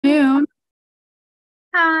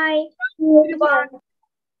Hi, everyone.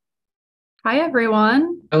 Hi,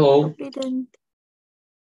 everyone. Hello. Didn't.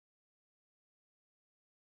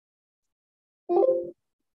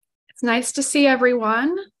 It's nice to see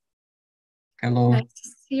everyone. Hello. Nice to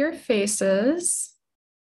see your faces.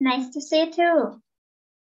 Nice to see you too.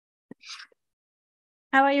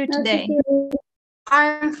 How are you today?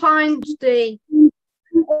 I'm fine today.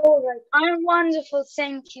 All right. I'm wonderful,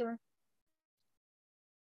 thank you.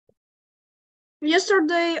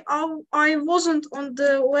 Yesterday I wasn't on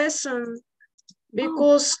the lesson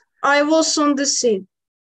because I was on the sea.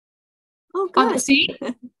 Oh, On the good. sea?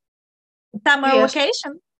 Summer Yes.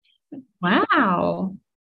 vacation? Wow.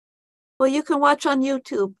 Well, you can watch on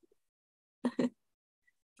YouTube.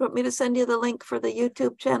 Want me to send you the link for the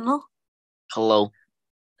YouTube channel? Hello.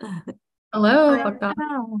 Hello, Hi. Bogdan.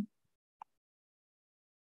 Oh,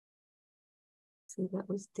 See, that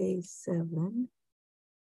was day 7.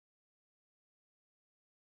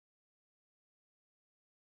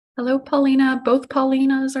 Hello, Paulina. Both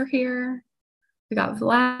Paulinas are here. We got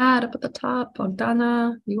Vlad up at the top,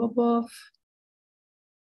 Bogdana, Lyubov,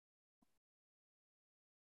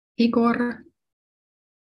 Igor.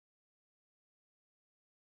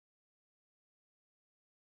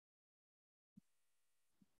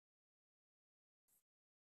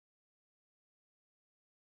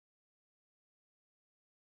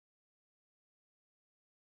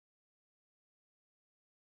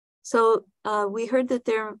 So we heard that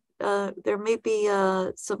there may be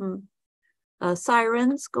some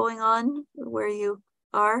sirens going on where you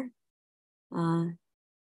are.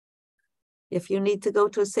 If you need to go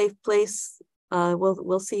to a safe place,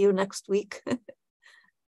 we'll see you next week.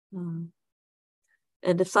 And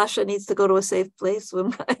if Sasha needs to go to a safe place, we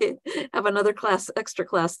might have another extra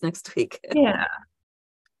class next week. Yeah.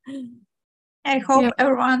 I hope Yeah.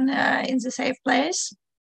 everyone is a safe place.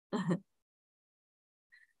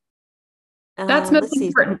 That's Let's most see.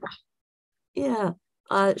 important. Yeah.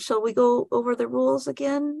 Shall we go over the rules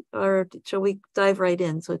again, or shall we dive right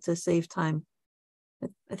in so it's a safe time?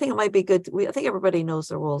 I think it might be good. I think everybody knows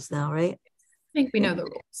the rules now, right? I think we know the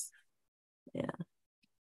rules. Yeah.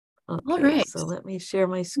 All Okay, right. so let me share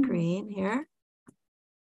my screen here.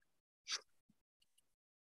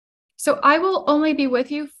 So I will only be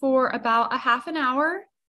with you for about a half an hour,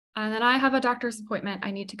 and then I have a doctor's appointment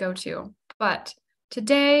I need to go to. But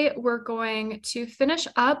today we're going to finish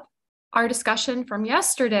up our discussion from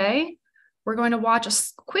yesterday. We're going to watch a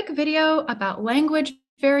quick video about language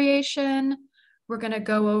variation. We're going to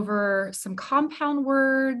go over some compound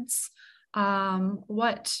words,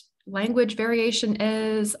 what language variation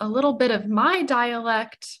is, a little bit of my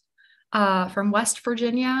dialect from West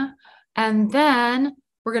Virginia, and then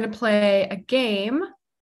we're going to play a game.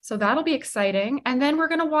 So that'll be exciting. And then we're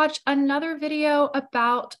going to watch another video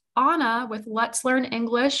about Anna with Let's Learn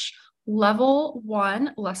English Level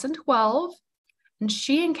 1, Lesson 12. And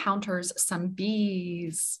she encounters some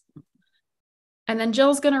bees. And then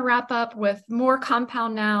Jill's going to wrap up with more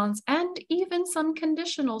compound nouns and even some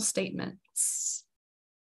conditional statements.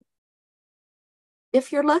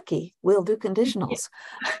 If you're lucky, we'll do conditionals.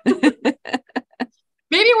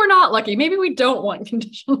 Maybe we're not lucky. Maybe we don't want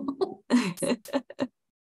conditional.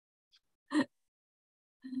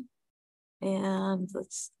 And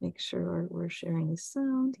let's make sure we're sharing the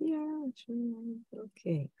sound here.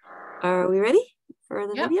 Okay. Are we ready for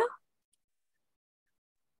the Yep. video?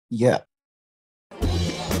 Yeah.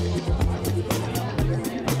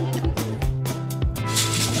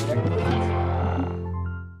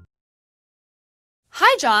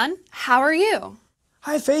 Hi, John. How are you?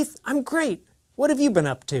 Hi, Faith. I'm great. What have you been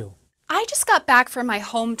up to? I just got back from my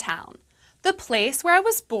hometown, the place where I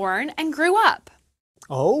was born and grew up.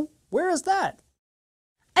 Oh, where is that?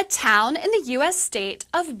 A town in the U.S. state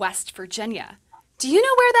of West Virginia. Do you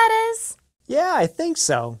know where that is? Yeah, I think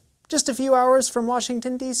so. Just a few hours from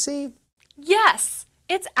Washington, D.C.? Yes,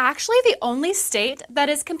 it's actually the only state that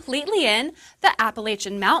is completely in the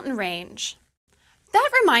Appalachian Mountain Range. That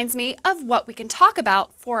reminds me of what we can talk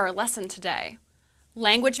about for our lesson today.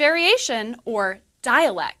 Language variation, or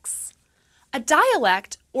dialects. A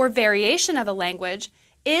dialect, or variation of a language,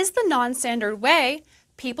 is the non-standard way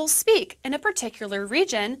people speak in a particular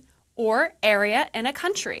region or area in a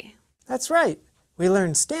country. That's right. We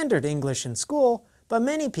learn standard English in school, but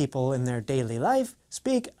many people in their daily life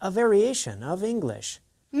speak a variation of English.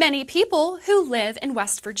 Many people who live in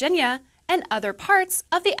West Virginia and other parts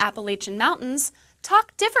of the Appalachian Mountains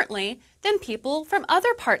talk differently than people from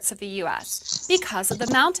other parts of the U.S. because of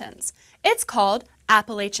the mountains. It's called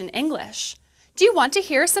Appalachian English. Do you want to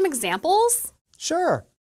hear some examples? Sure.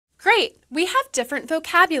 Great, we have different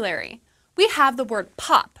vocabulary. We have the word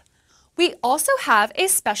pop. We also have a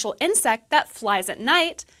special insect that flies at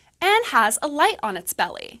night and has a light on its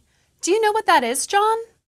belly. Do you know what that is, John?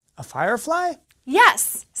 A firefly?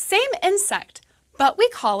 Yes, same insect, but we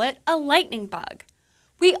call it a lightning bug.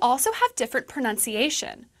 We also have different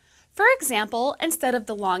pronunciation. For example, instead of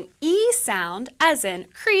the long E sound, as in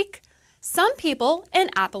creek, some people in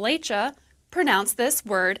Appalachia pronounce this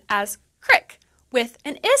word as crick, with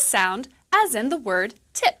an is sound, as in the word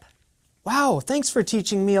tip. Wow, thanks for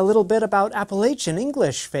teaching me a little bit about Appalachian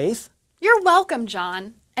English, Faith. You're welcome,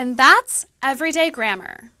 John. And that's everyday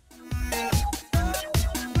grammar.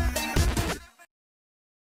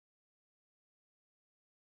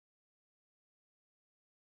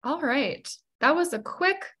 All right. That was a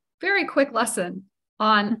quick, very quick lesson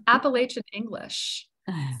on Appalachian English.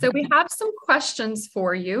 So we have some questions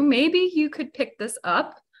for you. Maybe you could pick this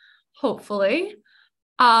up, hopefully.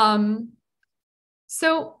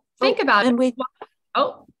 So think about and it.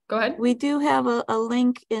 Oh, go ahead. We do have a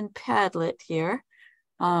link in Padlet here.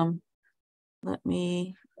 Let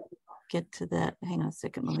me get to that. Hang on a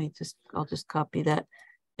second. I'll just copy that.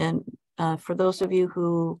 And for those of you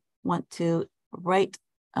who want to write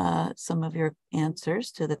some of your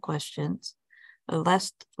answers to the questions,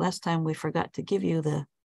 last time we forgot to give you the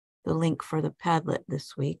link for the Padlet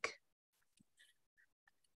this week.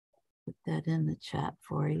 Put that in the chat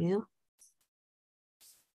for you.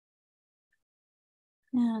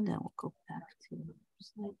 And then we'll go back to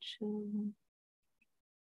slideshow.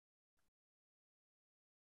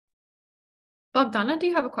 Bogdana, do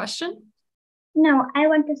you have a question? No, I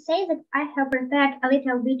want to say that I have prepared a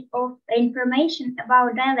little bit of information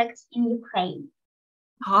about dialects in Ukraine.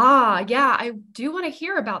 Ah, yeah, I do want to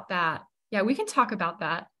hear about that. Yeah, we can talk about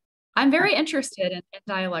that. I'm very interested in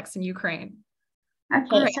dialects in Ukraine.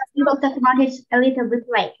 Okay, right. so we will talk about it a little bit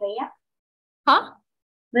later, yeah? Huh?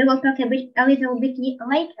 We will talk a little bit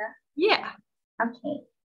later. Yeah. Okay.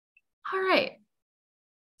 All right.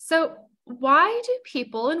 So why do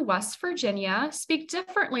people in West Virginia speak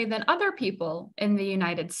differently than other people in the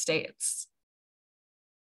United States?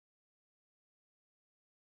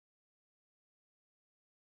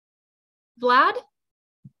 Vlad?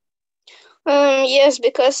 Yes,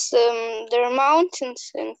 because there are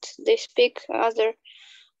mountains and they speak other,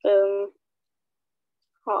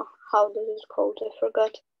 how does it called? I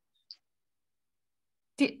forgot.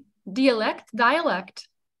 Dialect?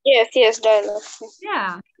 Yes, dialect.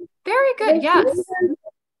 Yeah, very good, yes.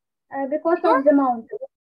 Because of the mountains.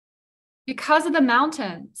 Because of the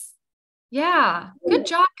mountains. Yeah, good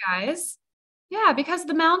job, guys. Yeah, because of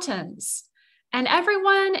the mountains. And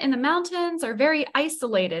everyone in the mountains are very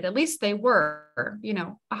isolated, at least they were,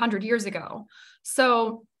 100 years ago.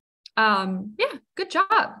 So, yeah, good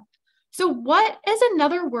job. So what is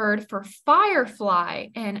another word for firefly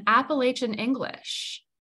in Appalachian English?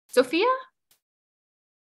 Sophia?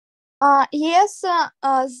 Yes, the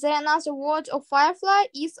another word of firefly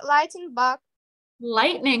is lightning bug.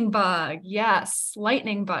 Lightning bug, yes,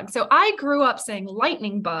 lightning bug. So I grew up saying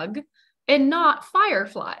lightning bug and not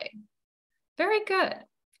firefly. Very good.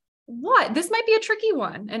 This might be a tricky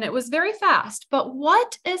one, and it was very fast, but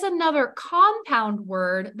what is another compound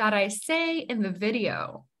word that I say in the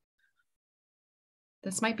video?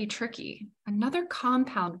 This might be tricky. Another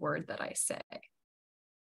compound word that I say.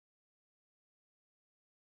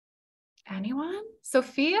 Anyone?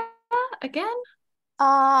 Sophia, again?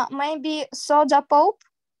 Maybe soda pop.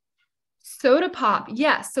 Soda pop,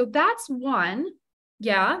 yes. So that's one.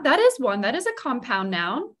 Yeah, that is one. That is a compound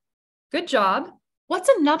noun. Good job. What's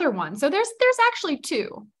another one? So there's actually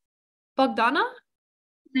two. Bogdana?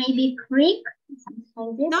 Maybe creek.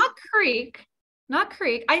 Not creek. Not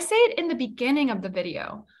creek. I say it in the beginning of the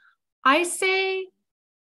video. I say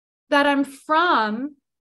that I'm from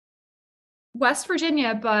West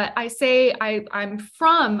Virginia, but I say I'm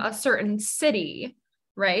from a certain city,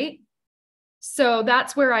 right? So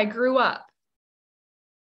that's where I grew up.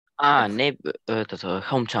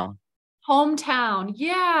 Hometown. Hometown,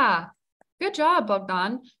 yeah. Good job,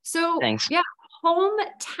 Bogdan. So, Thanks. Yeah,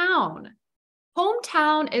 hometown.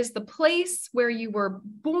 Hometown is the place where you were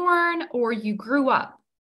born or you grew up.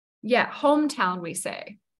 Yeah, hometown, we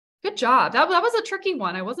say. Good job. That was a tricky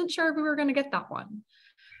one. I wasn't sure if we were going to get that one.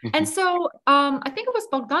 And so I think it was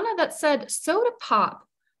Bogdana that said soda pop,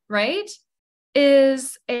 right,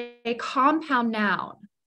 is a compound noun.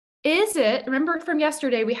 Is it, remember from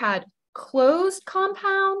yesterday, we had closed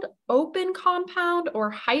compound, open compound, or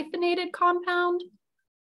hyphenated compound?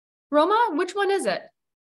 Roma, which one is it?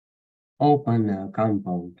 Open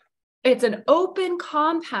compound. It's an open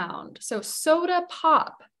compound. So soda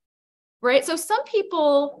pop, right? So some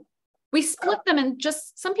people, we split them and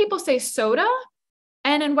some people say soda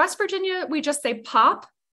And in West Virginia, we just say pop,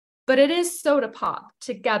 but it is soda pop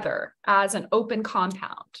together as an open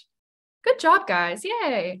compound. Good job, guys.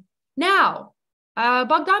 Yay. Now,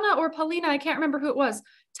 Bogdana or Paulina, I can't remember who it was.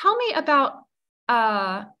 Tell me about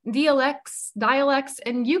dialects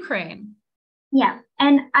in Ukraine. Yeah,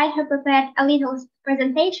 and I have prepared a little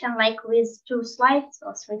presentation like with 2 slides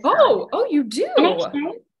or 3 slides. Oh, you do?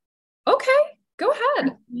 Okay, go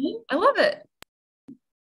ahead. Okay. I love it.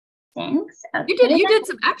 Thanks. Okay. You did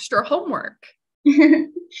some extra homework.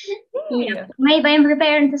 Yeah. Maybe I'm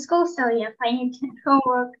preparing to school, so yeah, I need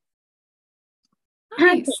homework.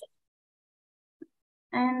 Nice. Okay.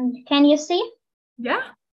 And can you see? Yeah.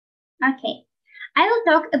 Okay. I will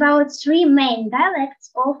talk about 3 main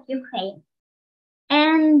dialects of Ukraine.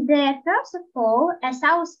 And first of all, a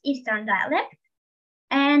southeastern dialect,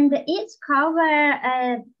 and it's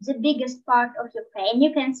cover the biggest part of Ukraine.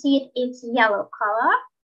 You can see it's yellow color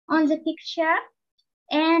on the picture.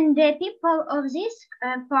 And the people of this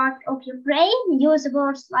part of Ukraine use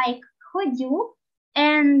words like ходю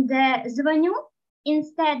and дзвоню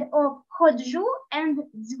instead of ходжу and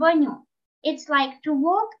дзвоню. It's like to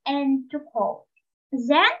walk and to call.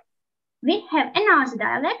 Then we have another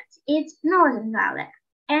dialect, it's northern dialect.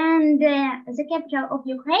 And the capital of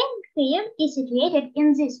Ukraine, Kyiv, is situated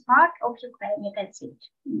in this part of Ukraine, you can see it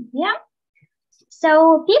here.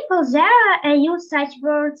 So people there use such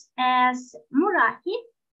words as murahi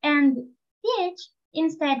and peach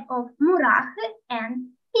instead of murahi and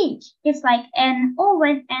peach. It's like an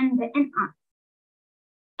oven and an on.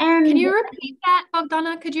 And can you repeat that,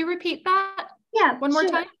 Bogdana? Could you repeat that? Yeah. One more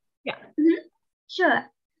time? Yeah. Sure.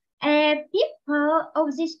 People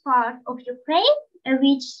of this part of Ukraine,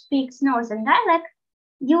 which speaks northern dialect,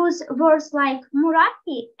 use words like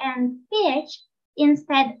murahi and peach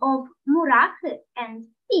instead of murahi and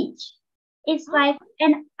peach. It's like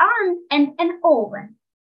an on and an oven.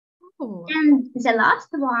 Oh. And the last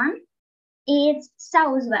one is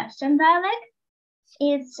southwestern dialect.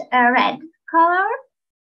 It's a red color.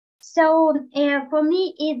 So for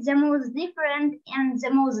me, it's the most different and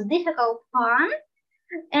the most difficult one.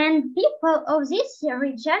 And people of this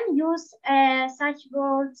region use such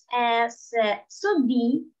words as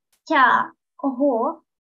собі, тя, го,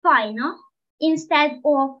 файно, instead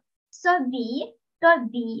of собі,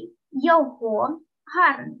 тобі, його,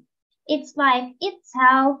 гарно. It's like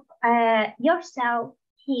itself, yourself,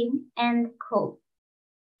 him, and cool.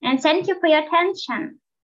 And thank you for your attention.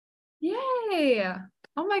 Yay.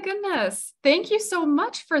 Oh my goodness. Thank you so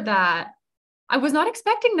much for that. I was not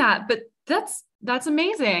expecting that, but that's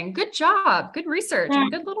amazing. Good job. Good research. Yeah.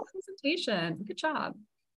 And good little presentation. Good job.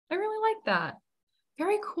 I really like that.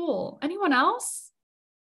 Very cool. Anyone else?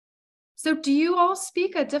 So do you all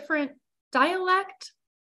speak a different dialect?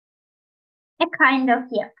 A kind of,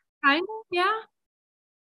 yeah. Kind of, yeah.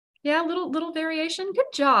 Yeah, little variation.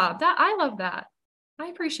 Good job. I love that. I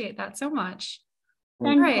appreciate that so much.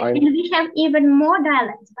 And, Right. and we have even more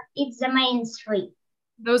dialects, but it's the main 3.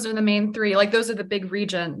 Those are the main 3. Like those are the big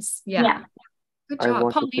regions. Yeah. Good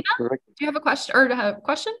job. Paulina, do you have a question or a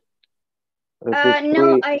question?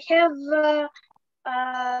 No, I have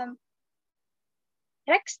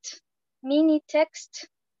mini text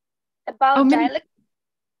about dialect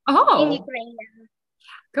in Ukrainian.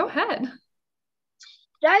 Go ahead.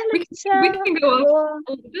 Dialects we can go a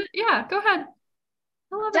little bit. Yeah, go ahead.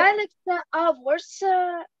 Dialects are words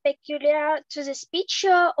peculiar to the speech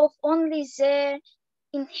of only the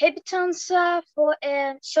inhabitants for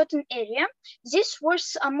a certain area. These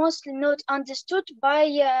words are mostly not understood by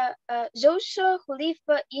those who live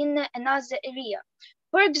in another area.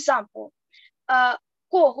 For example,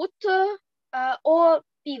 kohut or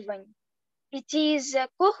півень. It is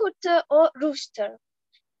kohut or rooster.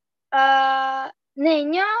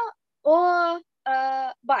 Неня or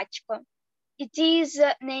батько. It is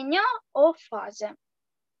неня or father.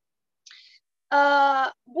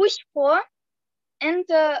 Бузько and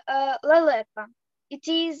лелека. It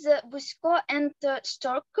is бузько and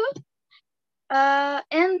stork.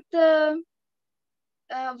 And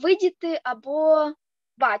видіти або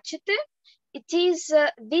бачити. It is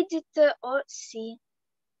видіти or see.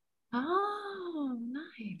 Oh,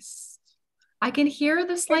 nice. I can hear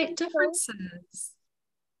the slight differences.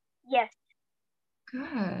 Yes.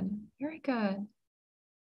 Good. Very good.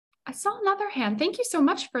 I saw another hand. Thank you so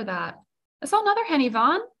much for that. I saw another hand,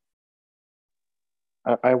 Yvonne.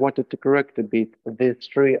 I wanted to correct a bit. These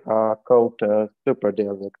 3 are called super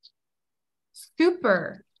dialects.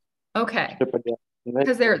 Super. Okay. Super dialects.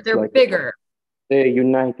 Because they're like bigger. They're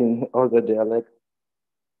uniting other dialects.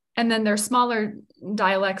 And then there's smaller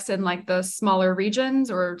dialects in like the smaller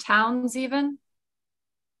regions or towns even?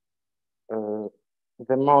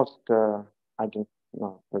 the most, I don't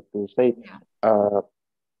know how to say,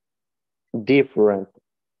 different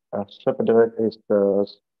subdialect is the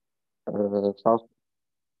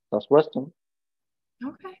southwestern.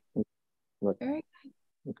 Okay. But very good.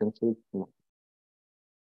 you can see it.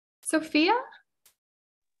 Sophia?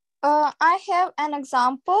 I have an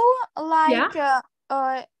example, like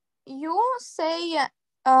you say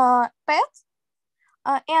pet,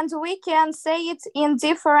 and we can say it in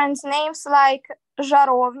different names like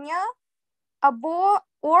жаровня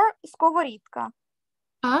or сковорідка.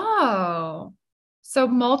 Oh, so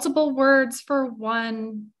multiple words for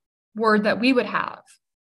one word that we would have.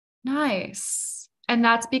 Nice. And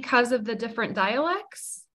that's because of the different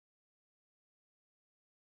dialects?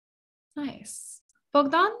 Nice.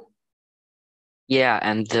 Bogdan? Yeah,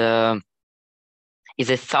 and in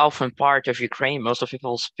the southern part of Ukraine, most of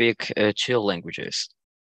people speak two languages,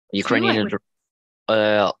 Ukrainian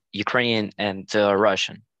and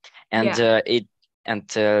Russian, and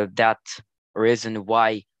that reason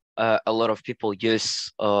why a lot of people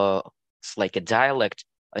use it's like a dialect,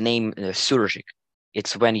 a name surjik.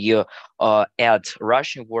 It's when you add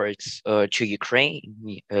Russian words to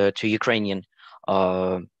Ukrainian,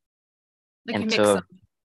 like and mix them.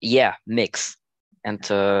 Yeah, mix, and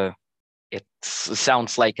it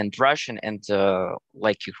sounds like in Russian and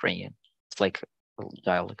like Ukrainian. It's like a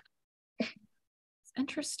dialect. It's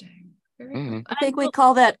interesting. Very good. I think we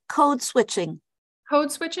call that code switching.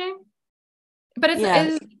 Code switching? But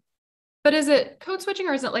is it code switching,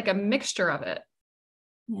 or is it like a mixture of it?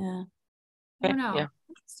 Yeah. I don't know. Yeah.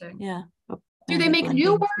 Interesting. Yeah. Do they make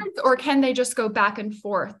new words, or can they just go back and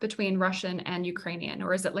forth between Russian and Ukrainian,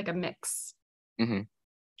 or is it like a mix? Mm-hmm.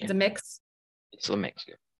 It's a mix? It's a mix,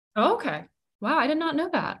 yeah. Oh, okay. Wow, I did not know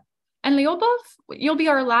that. And Lyubov, you'll be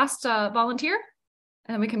our last volunteer,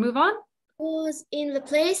 and then we can move on. Because in the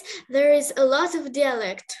place, there is a lot of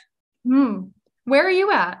dialect. Where are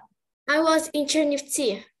you at? I was in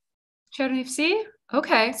Chernivtsi. Chernivtsi?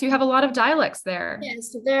 Okay, so you have a lot of dialects there.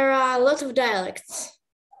 Yes, there are a lot of dialects.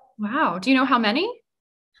 Wow, do you know how many?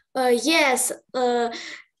 Yes,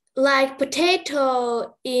 like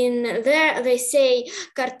potato, in there they say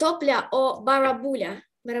картопля or barabuля.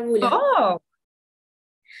 Oh.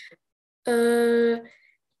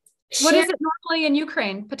 What is it normally in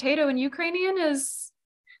Ukraine? Potato in Ukrainian is?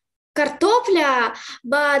 Картопля,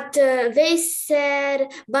 but they said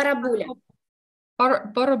barabuля.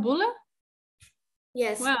 Barabuля?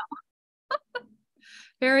 Yes. Wow.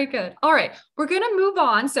 Very good. All right, we're going to move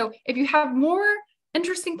on. So if you have more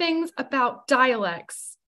interesting things about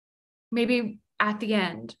dialects, maybe at the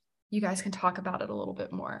end, you guys can talk about it a little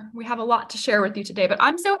bit more. We have a lot to share with you today, but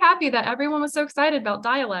I'm so happy that everyone was so excited about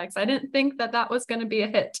dialects. I didn't think that that was going to be a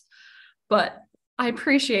hit, but I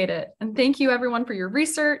appreciate it. And thank you everyone for your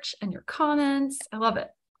research and your comments. I love it.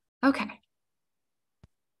 Okay.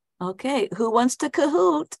 Okay, who wants to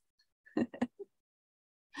Kahoot?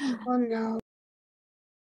 Oh no.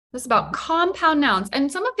 This is about compound nouns.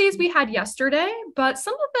 And some of these we had yesterday, but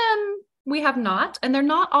some of them we have not, and they're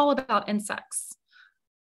not all about insects.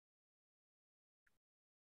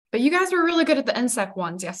 But you guys were really good at the insect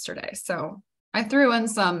ones yesterday, so I threw in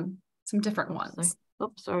some different ones.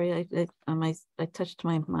 Oops, sorry, I touched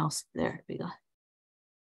my mouse there.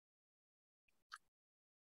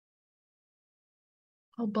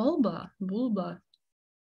 Oh, bulba.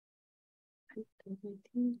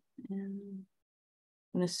 And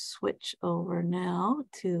I'm going to switch over now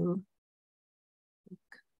to.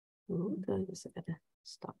 I just got to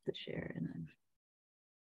stop the share and then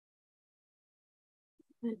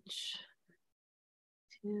switch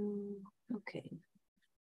to, okay.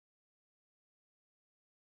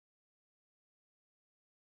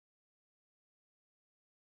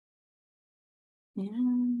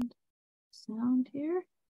 And sound here.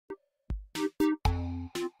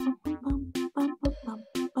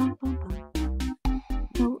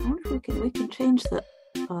 Oh, I wonder if we can change the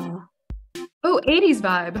Oh, 80s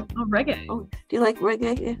vibe. Oh, reggae. Oh, do you like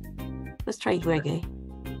reggae? Yeah. Let's try reggae.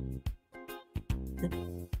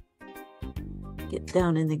 Get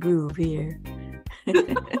down in the groove here.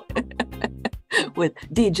 With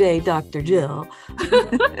DJ Dr. Jill.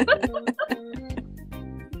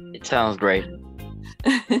 It sounds great.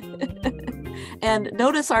 And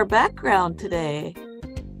notice our background today.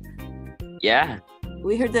 Yeah.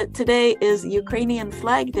 We heard that today is Ukrainian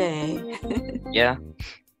Flag Day. Yeah.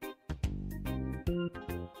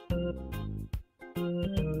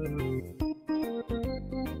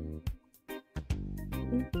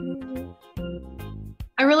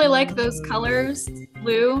 I really like those colors,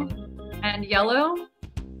 blue and yellow,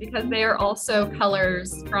 because they are also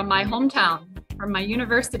colors from my hometown, from my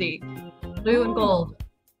university, blue and gold.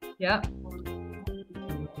 Yeah.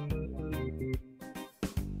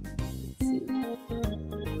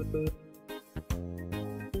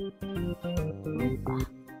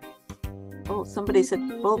 Oh, somebody said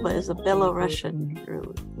bulba is a Belarusian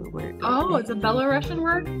word. Oh, it's a Belarusian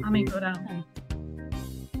word? Let me go down.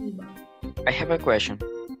 I have a question.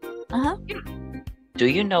 Uh-huh. Do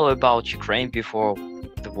you know about Ukraine before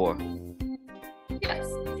the war? Yes.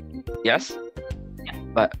 Yes? Yeah.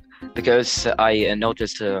 But because I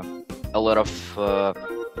noticed a lot of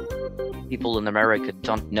people in America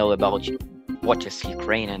don't know about what is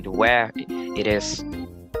Ukraine and where it is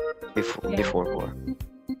before war.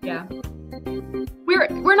 Yeah.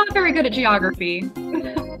 We're not very good at geography,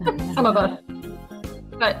 some of us.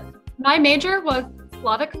 But my major was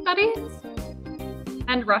Slavic studies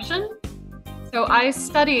and Russian. So I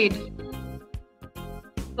studied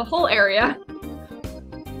the whole area.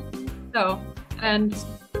 So, and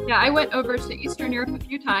yeah, I went over to Eastern Europe a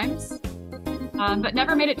few times, but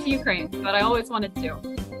never made it to Ukraine, but I always wanted to.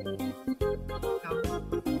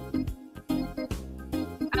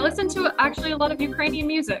 So, I listen to actually a lot of Ukrainian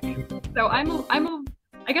music. So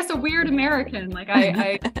I guess a weird American. Like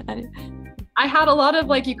I had a lot of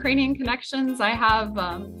like Ukrainian connections. I have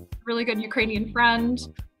a really good Ukrainian friend.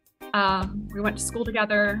 We went to school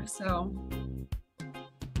together, so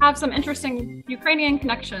have some interesting Ukrainian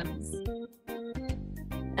connections.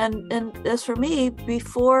 And as for me,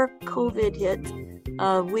 before COVID hit,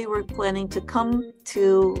 we were planning to come to,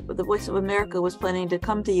 the Voice of America was planning to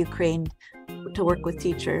come to Ukraine to work with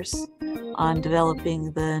teachers on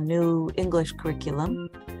developing the new English curriculum.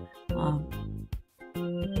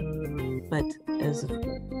 But as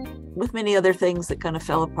with many other things that kind of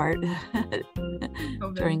fell apart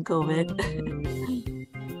during COVID.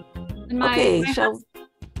 Okay, shall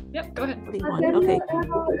Yep, go ahead. What do you want? Okay.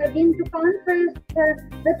 Have you been to countries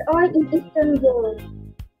that are in Eastern Europe?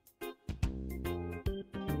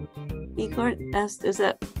 Igor asked, is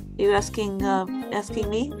that you asking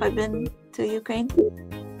me if I've been to Ukraine?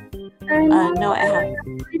 No, I haven't.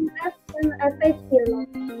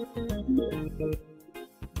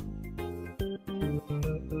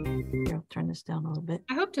 Here, I'll turn this down a little bit.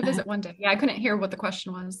 I hope to visit one day. Yeah, I couldn't hear what the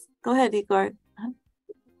question was. Go ahead, Igor.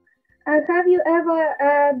 Have you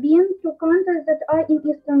ever been to countries that are in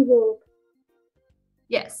Eastern Europe?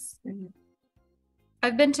 Yes.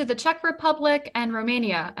 I've been to the Czech Republic and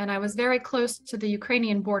Romania, and I was very close to the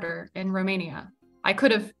Ukrainian border in Romania. I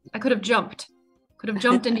could have jumped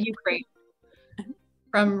into Ukraine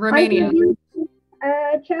from Romania. I've been to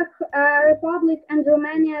Czech Republic and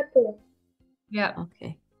Romania too. Yeah.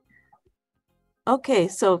 Okay. Okay,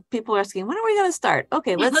 so people are asking, when are we going to start?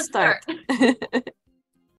 Okay, let's start.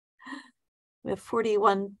 We have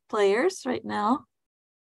 41 players right now.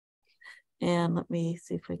 And let me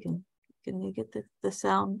see if we can you get the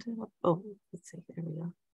sound? Oh, let's see, there we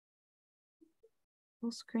go.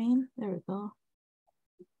 Full screen, there we go.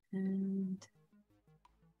 And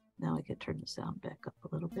now I can turn the sound back up a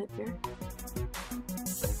little bit here.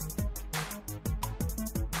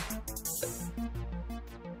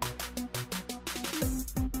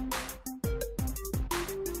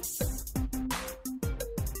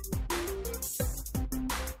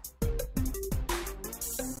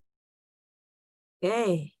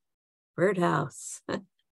 Okay, birdhouse.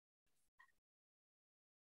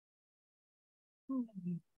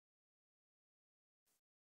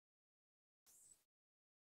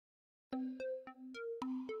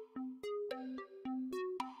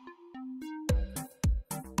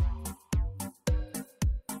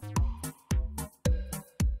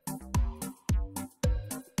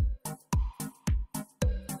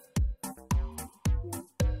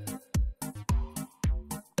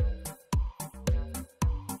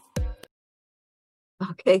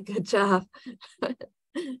 Okay, good job.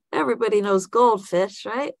 Everybody knows goldfish,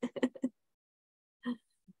 right?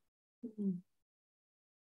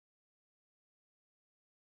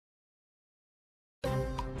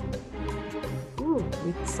 Ooh,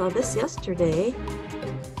 we saw this yesterday.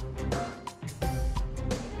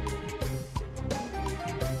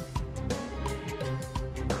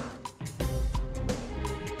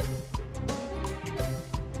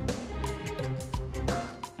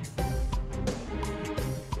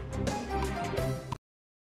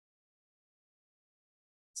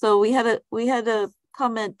 So we had a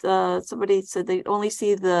comment, somebody said they only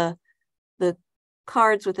see the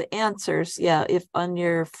cards with the answers. Yeah, if on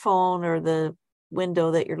your phone or the window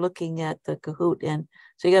that you're looking at the Kahoot in.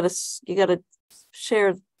 So you gotta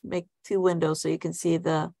share, make two windows so you can see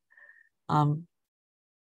the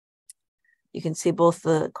you can see both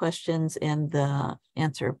the questions and the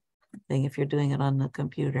answer thing if you're doing it on the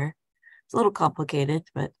computer. It's a little complicated,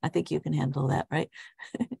 but I think you can handle that, right?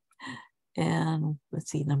 And let's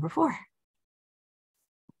see, number 4.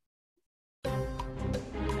 A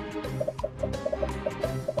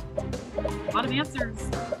lot of answers.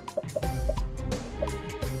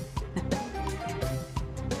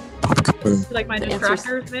 Like my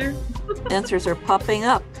distractors there. Answers are popping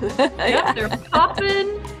up. Yeah, they're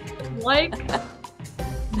popping like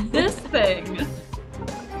this thing.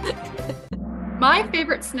 My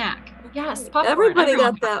favorite snack. Yes, popcorn. Everybody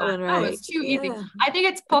Everyone got that one right. Oh, it's too easy. I think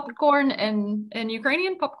it's popcorn in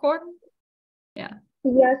Ukrainian, popcorn. Yeah.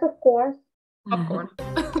 Yes, of course. Popcorn.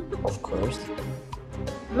 Of course.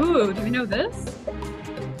 Ooh, do we know this?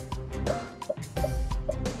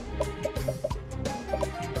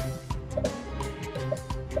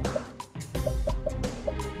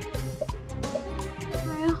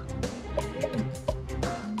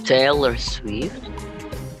 Taylor Swift.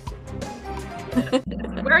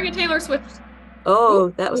 Wearing a Taylor Swift.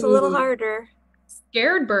 Oh, that was a little harder.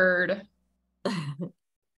 Scared bird.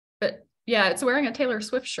 But yeah, it's wearing a Taylor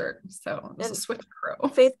Swift shirt. So it's a Swift crow.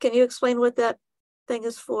 Faith, can you explain what that thing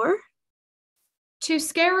is for? To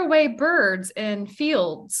scare away birds in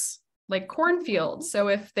fields, like cornfields. So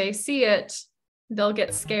if they see it, they'll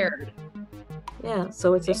get scared. Yeah,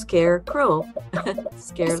 so it's a scarecrow.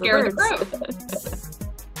 Scare the birds.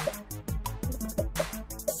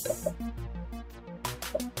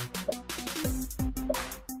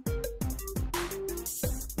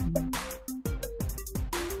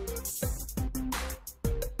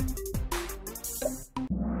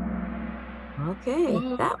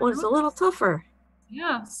 Okay, that one's a little tougher.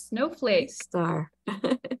 Yeah, snowflake. Star.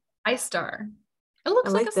 Ice star. It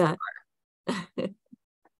looks like a that. star. I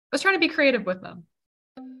was trying to be creative with them.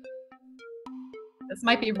 This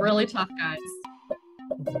might be really tough, guys.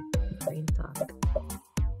 Green talk.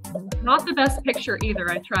 Not the best picture either.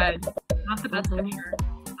 I tried. Not the best picture.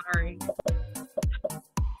 Sorry.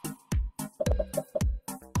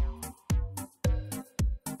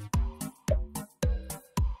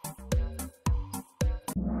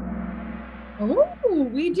 Oh,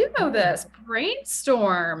 we do know this.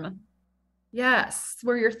 Brainstorm. Yes,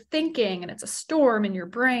 where you're thinking and it's a storm in your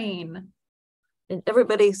brain. And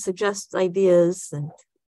everybody suggests ideas and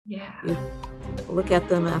yeah, you look at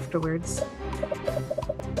them afterwards.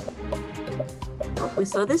 Oh, we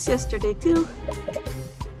saw this yesterday too.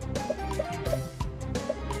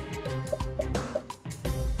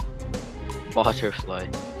 Butterfly.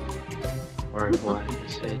 Or what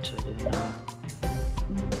is it? I don't know.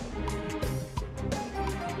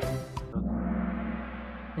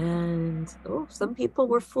 And oh, some people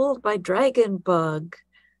were fooled by dragon bug.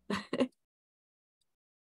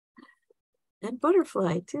 And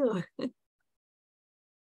butterfly too.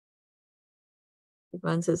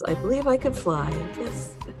 Yvonne says, I believe I can fly.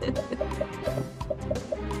 Yes.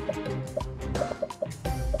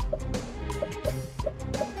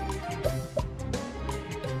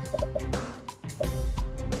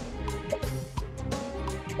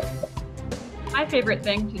 My favorite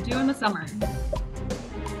thing to do in the summer.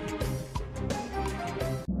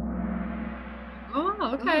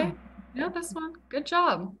 Oh, okay. Yeah, this one. Good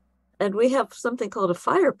job. And we have something called a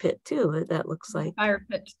fire pit too, that looks like. Fire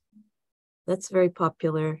pit. That's very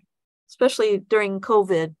popular, especially during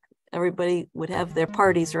COVID. Everybody would have their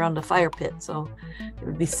parties around the fire pit, so it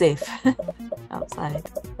would be safe outside.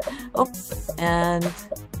 Oh, and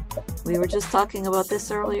we were just talking about this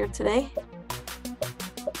earlier today.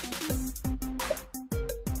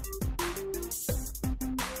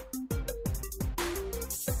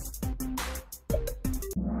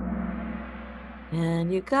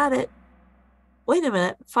 And you got it. Wait a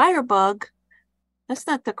minute, firebug. That's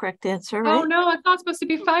not the correct answer, right? Oh no, it's not supposed to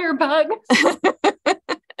be firebug.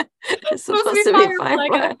 It's supposed to be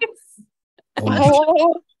firebug.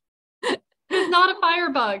 It's not a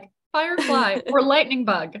firebug. Firefly or lightning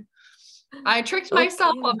bug. I tricked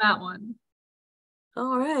myself on that one.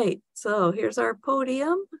 All right, so here's our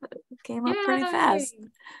podium. It came up pretty fast.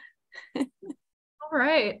 All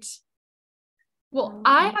right. Well,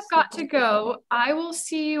 I have got to go. I will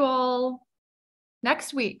see you all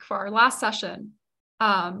next week for our last session.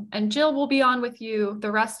 And Jill will be on with you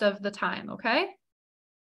the rest of the time, okay?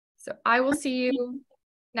 So I will see you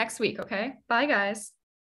next week, okay? Bye, guys.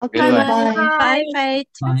 Okay, Bye. bye, Faith.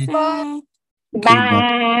 Bye.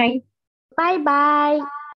 Bye. Bye-bye.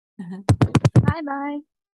 Bye-bye.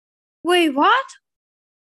 Wait, what?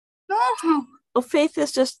 No. Well, Faith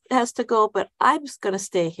has to go, but I'm just going to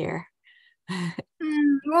stay here.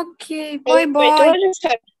 Okay, bye-bye.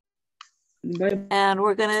 And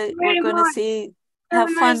we're gonna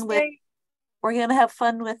have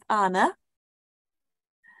fun with Anna.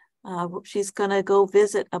 She's gonna go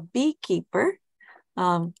visit a beekeeper.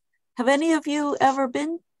 Have any of you ever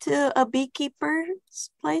been to a beekeeper's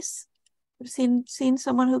place? Have seen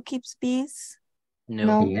someone who keeps bees?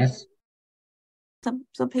 No. Yes.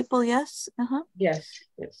 Some people, yes. Yes.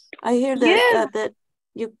 Yes. I hear that that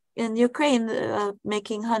you in Ukraine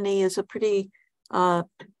making honey is a pretty a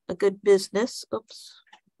good business. Oops,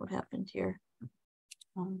 what happened here?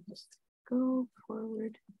 Let's go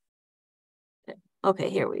forward. Okay,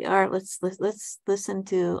 here we are. Let's listen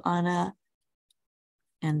to Anna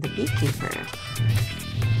and the beekeeper.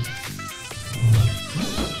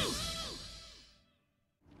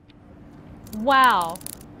 Wow.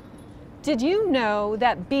 Did you know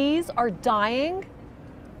that bees are dying?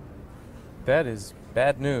 That is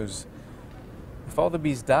bad news. If all the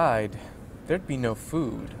bees died, there'd be no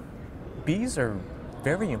food. Bees are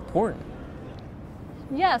very important.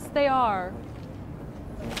 Yes, they are.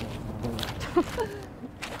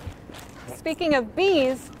 Speaking of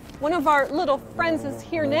bees, one of our little friends is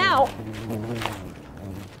here now.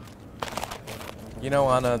 You know,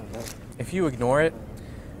 Anna, if you ignore it,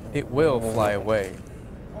 it will fly away.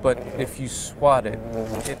 But if you swat it,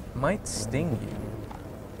 it might sting you.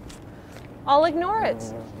 I'll ignore it.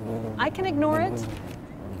 I can ignore it.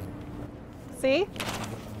 See?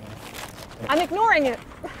 I'm ignoring it.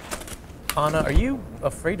 Anna, are you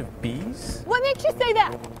afraid of bees? What makes you say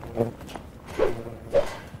that?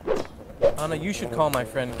 Anna, you should call my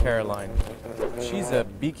friend Caroline. She's a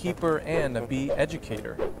beekeeper and a bee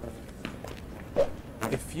educator.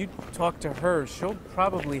 If you talk to her, she'll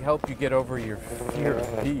probably help you get over your fear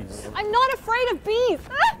of bees. I'm not afraid of bees.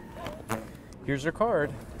 Ah! Here's her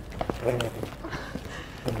card.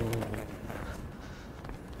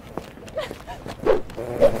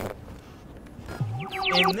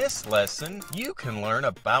 In this lesson, you can learn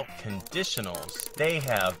about conditionals. They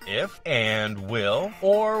have if and will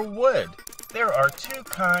or would. There are two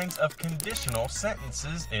kinds of conditional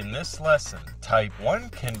sentences in this lesson. Type 1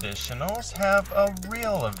 conditionals have a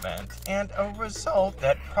real event and a result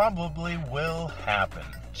that probably will happen.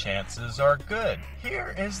 Chances are good.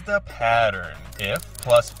 Here is the pattern. If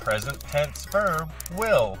plus present tense verb,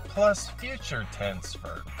 will plus future tense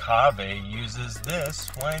verb. Kaveh uses this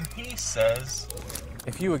when he says,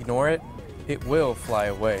 if you ignore it, it will fly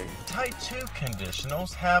away. Type 2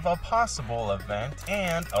 conditionals have a possible event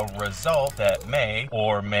and a result that may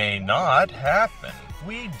or may not happen.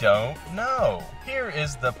 We don't know. Here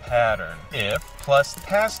is the pattern. If plus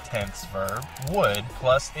past tense verb, would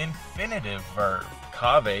plus infinitive verb.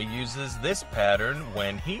 Kaveh uses this pattern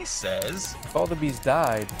when he says, if all the bees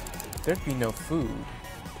died, there'd be no food.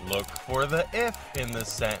 Look for the if in the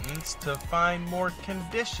sentence to find more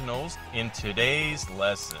conditionals in today's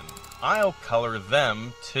lesson. I'll color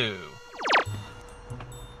them too.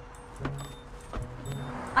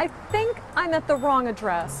 I think I'm at the wrong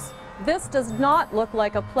address. This does not look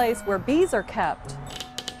like a place where bees are kept.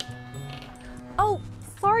 Oh,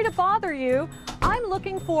 sorry to bother you. I'm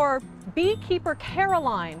looking for beekeeper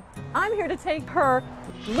Caroline. I'm here to take her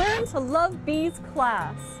Learn to Love Bees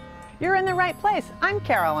class. You're in the right place. I'm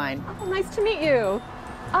Caroline. Oh, nice to meet you.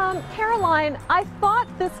 Caroline, I thought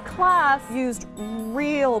this class used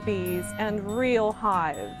real bees and real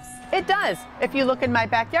hives. It does. If you look in my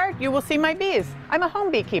backyard, you will see my bees. I'm a home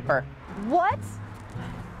beekeeper. What?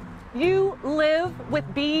 You live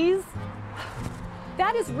with bees?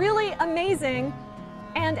 That is really amazing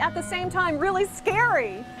and at the same time really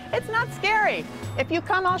scary. It's not scary. If you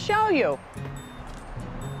come, I'll show you.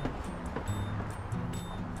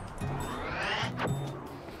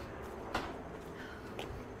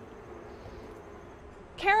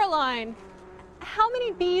 Caroline, how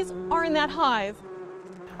many bees are in that hive?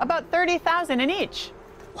 About 30,000 in each.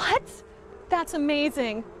 What? That's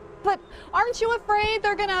amazing. But aren't you afraid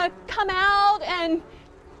they're gonna come out and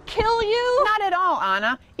kill you? Not at all,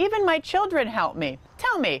 Anna. Even my children help me.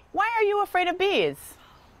 Tell me, why are you afraid of bees?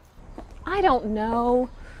 I don't know.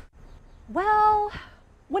 Well,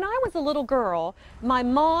 when I was a little girl, my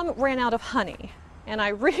mom ran out of honey, and I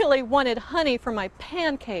really wanted honey for my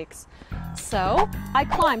pancakes. So I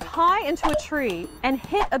climbed high into a tree and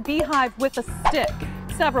hit a beehive with a stick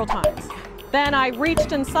several times. Then I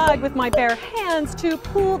reached inside with my bare hands to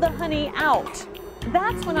pull the honey out.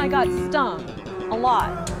 That's when I got stung a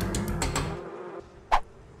lot.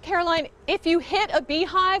 Caroline, if you hit a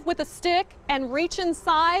beehive with a stick and reach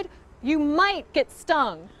inside, you might get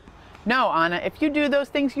stung. No, Anna, if you do those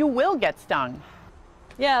things, you will get stung.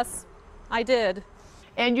 Yes, I did.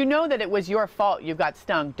 And you know that it was your fault you got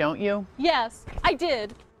stung, don't you? Yes, I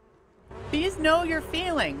did. Bees know your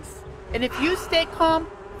feelings. And if you stay calm,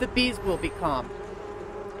 the bees will be calm.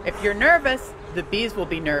 If you're nervous, the bees will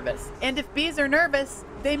be nervous. And if bees are nervous,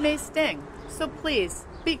 they may sting. So please,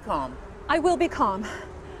 be calm. I will be calm.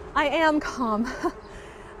 I am calm.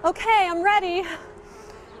 Okay, I'm ready.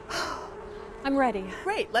 I'm ready.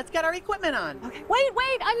 Great, let's get our equipment on. Okay,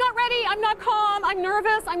 wait, I'm not ready. I'm not calm. I'm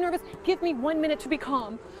nervous. Give me 1 minute to be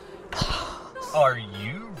calm. Are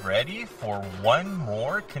you ready for one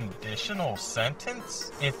more conditional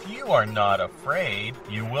sentence? If you are not afraid,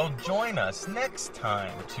 you will join us next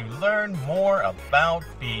time to learn more about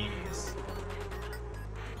bees.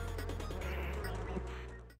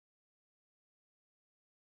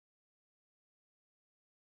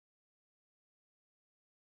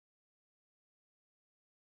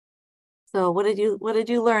 So what did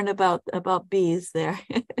you learn about bees there?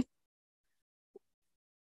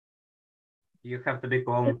 You have to be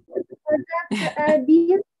calm.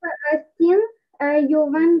 Bees sting you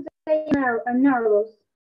when they are nervous.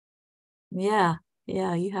 Yeah,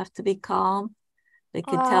 you have to be calm. They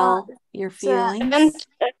can tell your feelings.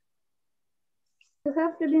 You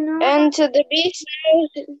have to be nervous. And the bees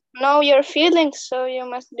know your feelings, so you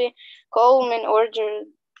must be calm in order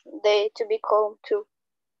they to be calm too.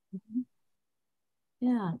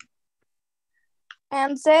 Yeah.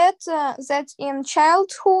 And that in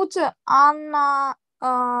childhood, Anna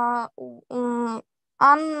a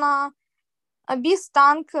bee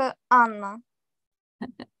stung Anna.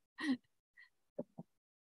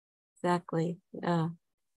 Exactly. Yeah.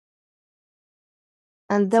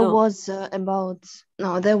 And there were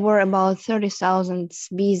about 30,000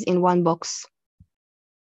 bees in one box.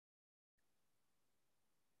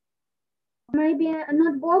 Maybe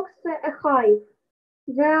not box, a hive.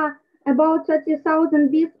 There are about 30,000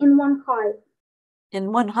 bees in one hive.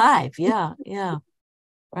 In one hive, yeah,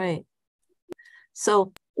 right.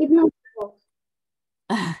 So it's not box.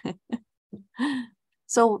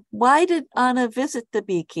 So why did Anna visit the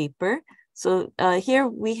beekeeper? So here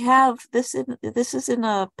we have this is in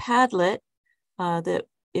a Padlet that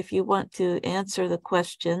if you want to answer the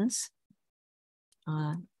questions.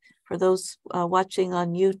 For those watching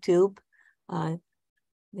on YouTube, I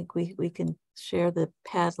think we can share the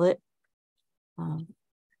Padlet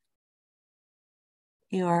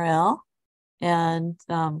URL. And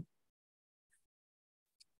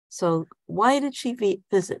so why did she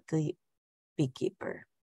visit the beekeeper?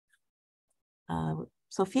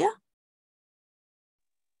 Sophia?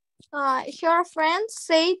 Her friend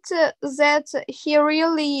said that he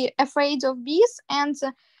really afraid of bees, and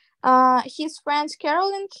his friend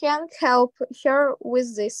Carolyn can help her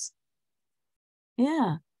with this.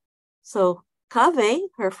 Yeah. So Kaveh,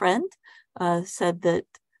 her friend, said that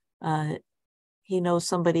he knows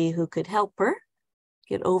somebody who could help her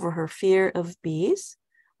get over her fear of bees.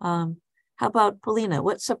 How about Polina?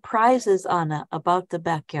 What surprises Anna about the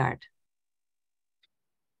backyard?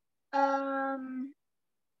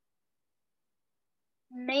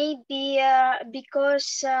 Maybe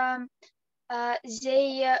because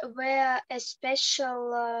they wear a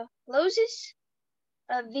special clothes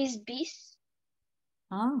with bees.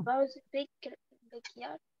 About the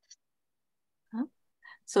backyard.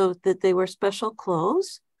 So that they wear special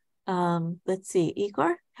clothes. Let's see,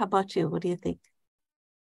 Igor, how about you? What do you think?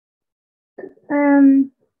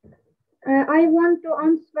 I want to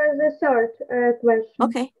answer the third question.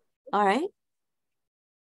 Okay, all right.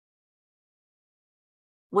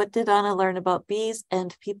 What did Anna learn about bees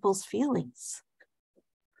and people's feelings?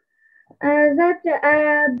 That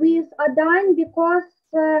bees are dying because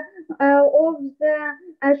of the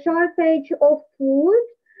shortage of food,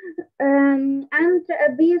 and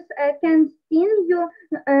bees can sting you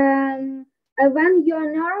when you're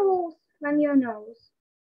nervous.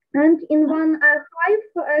 And in one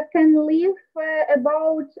hive can live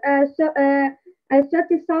about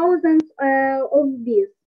 30,000 of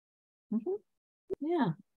bees. Mm-hmm. Yeah.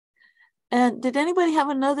 And did anybody have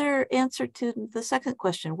another answer to the second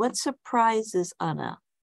question? What surprises Anna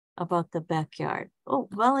about the backyard? Oh,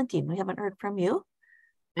 Valentin, we haven't heard from you.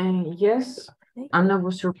 Yes, Anna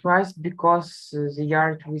was surprised because the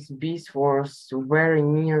yard with bees was very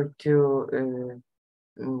near to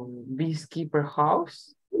beekeeper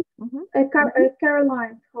house. Mm-hmm.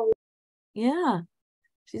 Caroline's house. Yeah.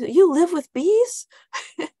 She said, you live with bees,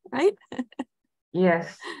 right?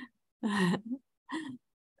 Yes.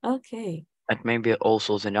 Okay. And maybe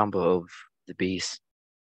also the number of the bees.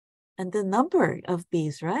 And the number of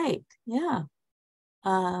bees, right? Yeah.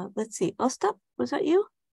 Let's see. Ostap, was that you?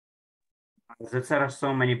 That there are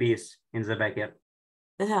so many bees in the backyard.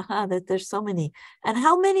 That there's so many. And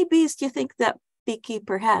how many bees do you think that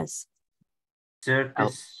beekeeper has?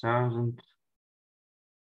 30,000.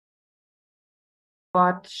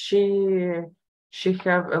 But she she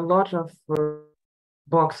have a lot of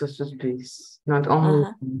boxes with bees, not only.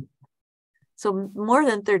 So more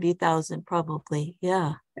than 30,000 probably,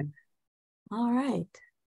 yeah. All right,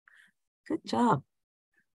 good job.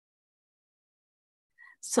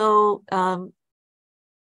 So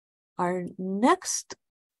our next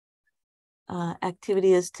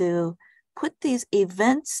activity is to put these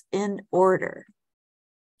events in order.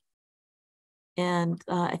 And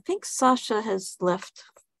I think Sasha has left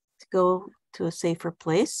to go to a safer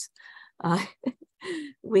place.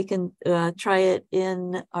 We can try it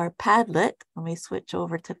in our Padlet. Let me switch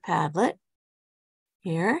over to Padlet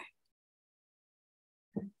here.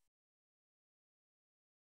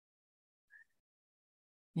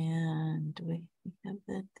 And we have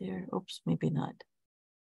that there. Oops, maybe not.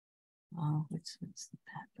 Oh, what's the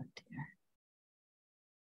Padlet here?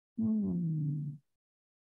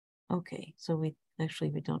 Okay, so we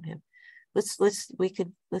don't have. Let's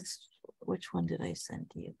which one did I send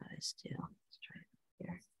to you guys too? Let's try it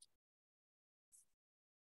here.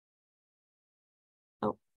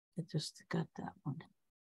 Oh, I just got that one.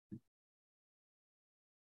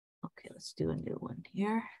 Okay, let's do a new one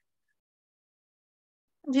here.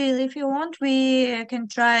 Jill, if you want, we can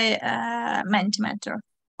try Mentimeter.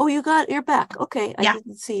 Oh, you're back. Okay, I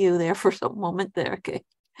didn't see you there for some moment there. Okay,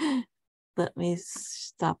 let me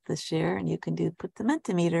stop the share, and you can put the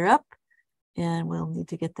Mentimeter up, and we'll need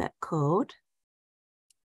to get that code.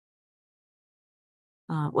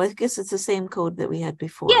 Well, I guess it's the same code that we had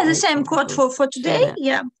before. Yeah, the right? same code for today.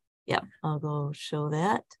 Yeah. Yeah, I'll go show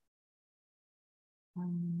that.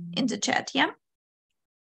 In the chat, yeah.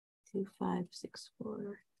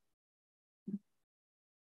 2564.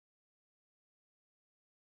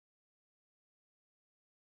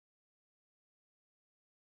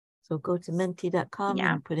 So go to menti.com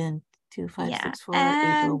and put in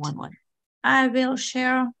 2564-8011. I will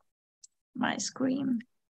share my screen.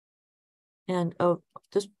 And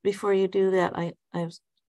just before you do that,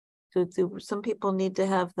 do some people need to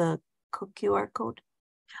have the QR code?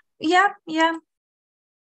 Yeah.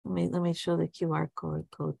 Let me show the QR code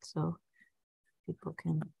so people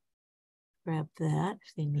can grab that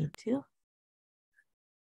if they need to.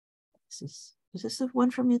 Is this the one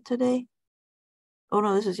from you today? Oh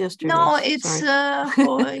no, this is yesterday. No, it's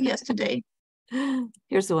for yesterday.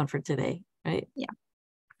 Here's the one for today, right? Yeah.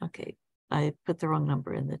 Okay, I put the wrong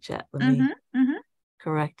number in the chat. Let me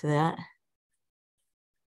correct that.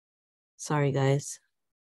 Sorry, guys.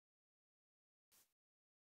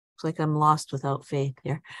 It's like I'm lost without faith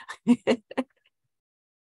here.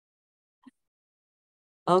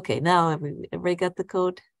 Okay, now everybody got the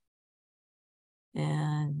code?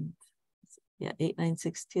 And yeah,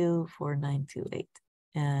 89624928.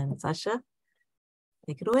 And Sasha,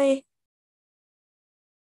 take it away.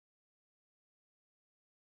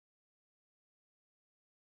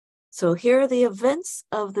 So here are the events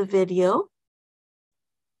of the video.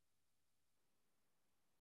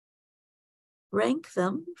 Rank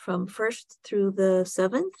them from 1st through the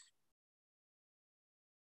 7th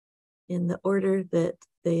in the order that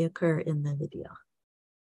they occur in the video.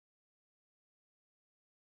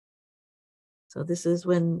 So this is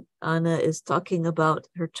when Anna is talking about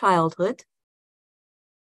her childhood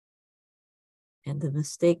and the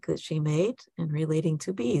mistake that she made in relating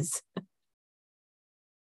to bees.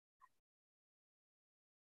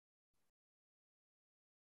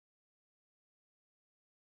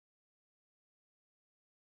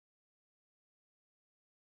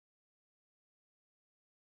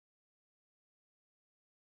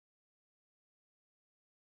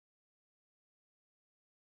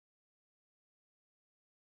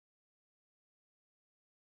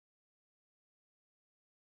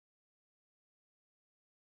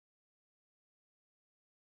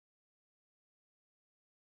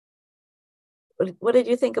 What did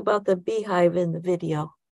you think about the beehive in the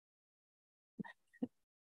video?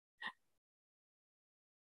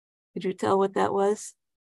 Could you tell what that was?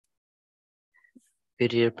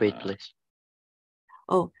 Could you repeat, please?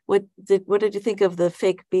 Oh, what did you think of the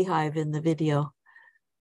fake beehive in the video?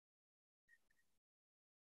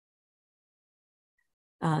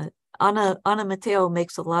 Anna Mateo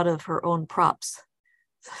makes a lot of her own props.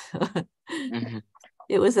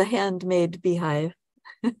 It was a handmade beehive.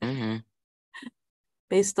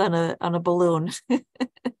 Based on a balloon.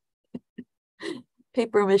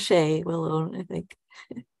 Paper mache balloon, I think.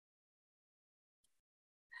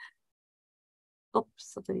 Oops,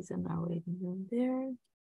 somebody's in our waiting room there.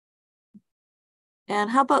 And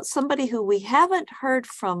how about somebody who we haven't heard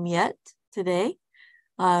from yet today?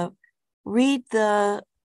 Read the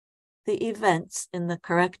events in the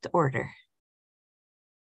correct order.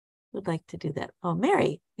 Would like to do that. Oh,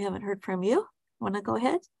 Mary, we haven't heard from you. Want to go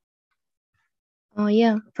ahead? Oh,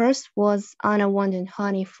 yeah. First was Anna wanted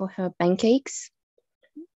honey for her pancakes.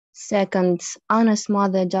 Second, Anna's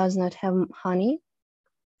mother does not have honey.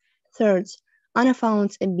 Third, Anna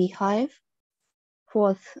found a beehive.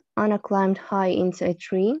 Fourth, Anna climbed high into a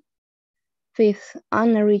tree. Fifth,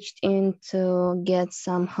 Anna reached in to get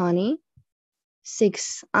some honey.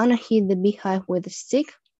 Sixth, Anna hit the beehive with a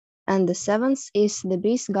stick. And the seventh is the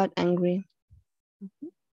bees got angry.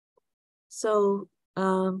 So,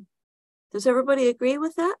 does everybody agree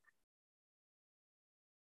with that?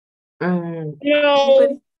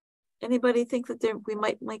 No. Anybody think that we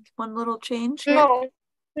might make one little change here?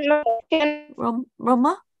 No.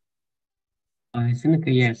 Roma? I think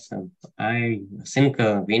yes. I think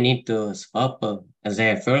we need to swap the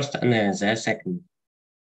first and the second.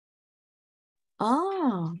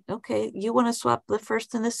 Oh, okay. You want to swap the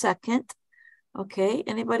first and the second. Okay.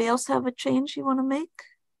 Anybody else have a change you want to make?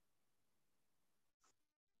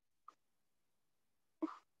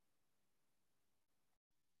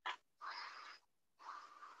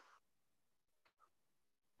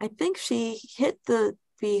 I think she hit the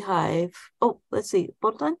beehive. Oh, let's see.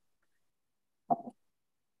 Bogdan?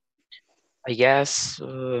 I guess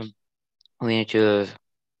we need to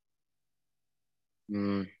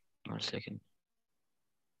 1 second.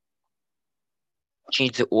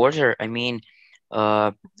 Change the order. I mean,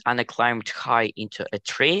 Anna climbed high into a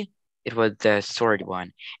tree. It was the third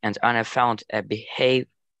one, and Anna found a beehive.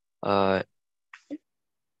 It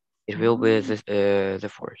will be the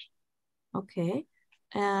fourth. Okay,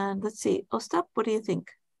 and let's see. Ostap, what do you think?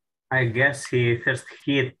 I guess he first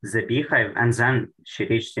hit the beehive and then she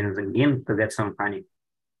reached in again to get some honey.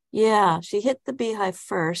 Yeah, she hit the beehive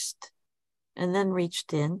first and then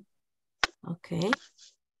reached in. Okay.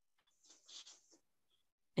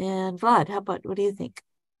 And Vlad, how about, what do you think?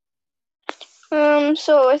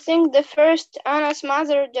 So I think the first, Anna's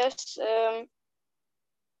mother just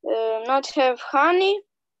not have honey.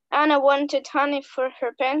 Anna wanted honey for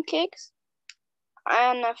her pancakes.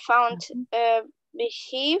 Anna found a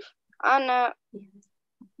beehive. Anna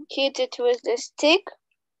hit it with a stick.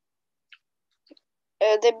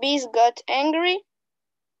 The bees got angry.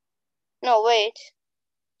 No, wait.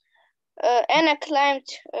 Anna climbed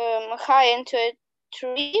high into a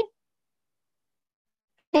tree.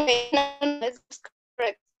 Wait, no, that's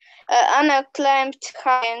correct. Anna climbed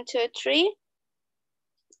high into a tree.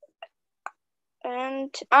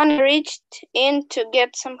 And Anna reached in to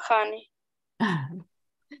get some honey.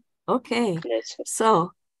 Okay,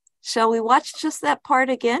 so shall we watch just that part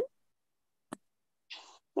again?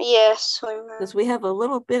 Yes. Because we have a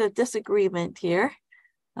little bit of disagreement here,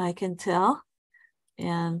 I can tell.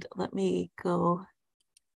 And let me go.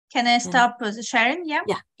 Can I stop sharing? Yeah.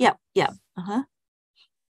 Yeah. Uh-huh.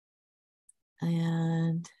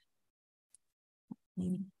 And let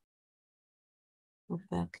me go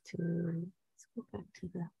back to, let's go back to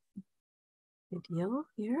the video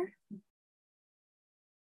here.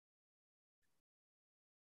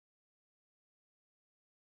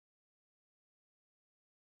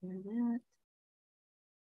 That.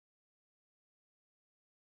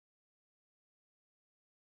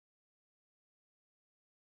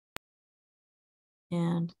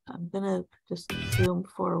 And I'm gonna just zoom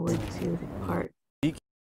forward to the part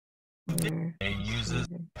where it uses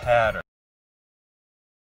pattern.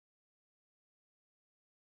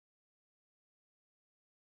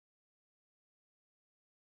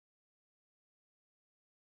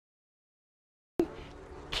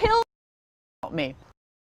 Kill me.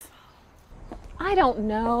 I don't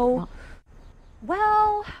know.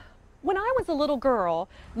 Well, when I was a little girl,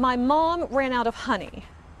 my mom ran out of honey,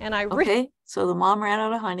 and I Okay, so the mom ran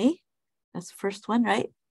out of honey. That's the first one, right?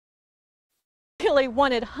 really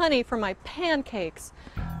wanted honey for my pancakes.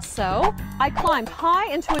 So I climbed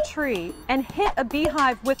high into a tree and hit a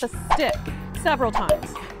beehive with a stick several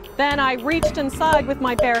times. Then I reached inside with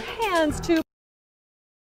my bare hands to...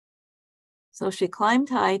 So she climbed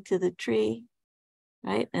high to the tree,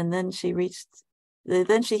 right? And then she reached,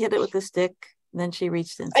 then she hit it with a stick, and then she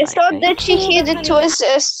reached inside. I thought right? that she hit it with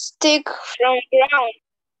a stick from ground.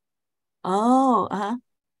 Oh, uh-huh.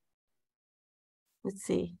 Let's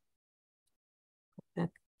see.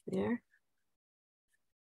 Back there.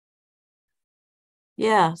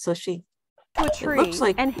 Yeah, so she to a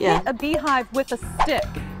tree and hit a beehive with a stick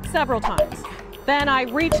several times. Then I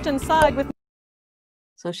reached inside with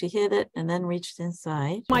So she hit it and then reached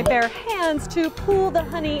inside. my bare hands to pull the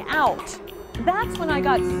honey out. That's when I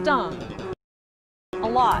got stung. A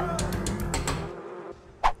lot.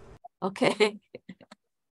 Okay.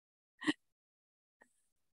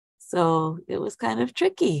 So it was kind of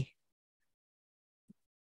tricky.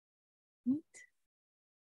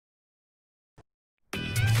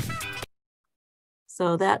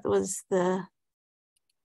 So that was the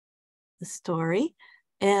story.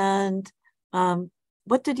 And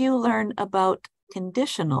what did you learn about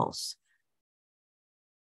conditionals?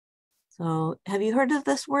 So have you heard of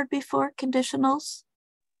this word before, conditionals?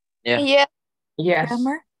 Yeah. Yeah. Yes.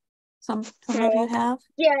 Grammar? Some of you have?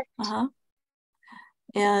 Yeah.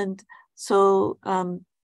 And so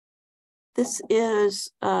this is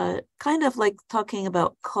kind of like talking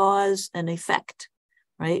about cause and effect,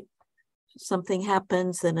 right? Something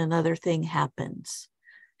happens, then another thing happens.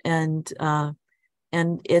 And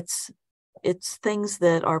it's things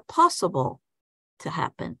that are possible to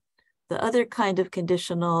happen. The other kind of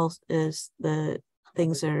conditional is the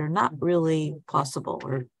things that are not really possible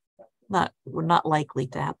or were not likely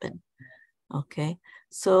to happen. Okay,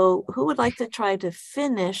 so who would like to try to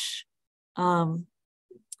finish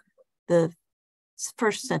the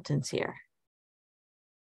first sentence here?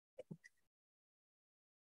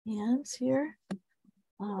 Hands here.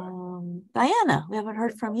 Diana, we haven't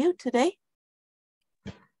heard from you today.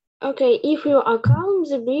 Okay, if you are calm,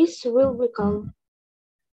 the bees will be calm.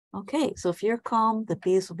 Okay, so if you're calm, the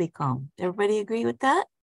bees will be calm. Everybody agree with that?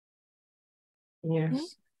 Yes. Okay.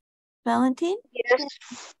 Valentine?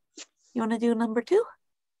 Yes. You want to do number 2?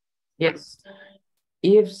 Yes.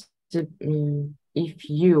 If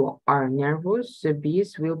you are nervous, the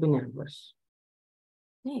bees will be nervous.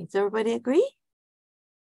 Okay, does everybody agree?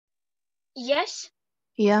 Yes.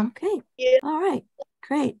 Yeah. Okay. Yeah. All right.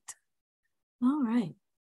 Great. All right.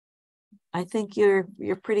 I think you're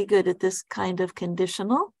pretty good at this kind of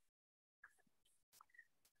conditional.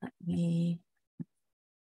 Let me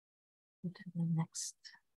go to the next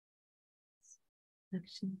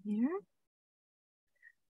section here.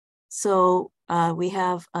 So we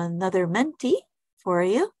have another Menti for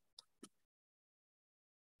you,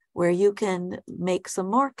 where you can make some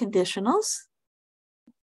more conditionals.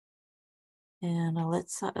 And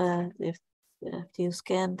let's if you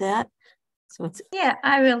scan that, so it's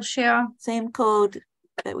I will share. Same code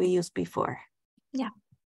that we used before. Yeah.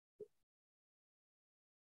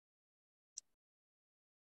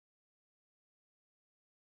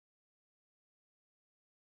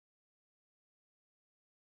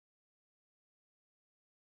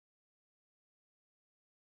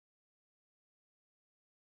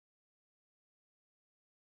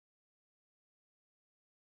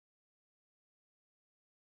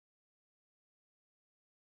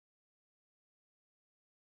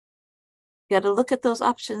 You got to look at those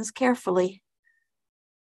options carefully.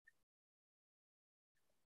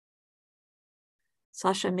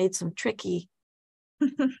 Sasha made some tricky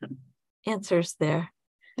answers there.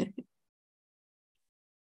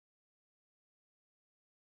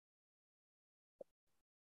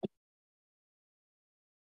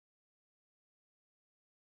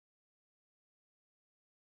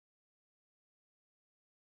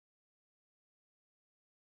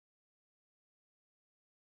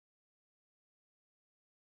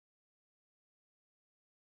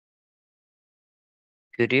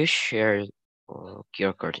 Could you share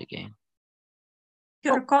QR code again?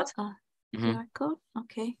 QR code? QR code,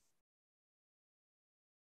 okay.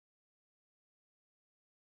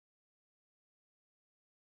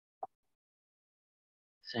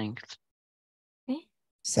 Thanks. Okay.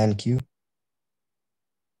 Thank you.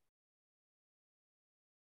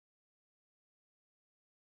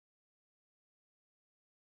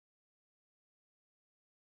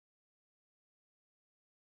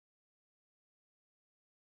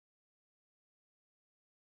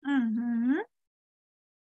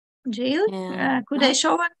 Jill, And, could I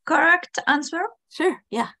show a correct answer? Sure,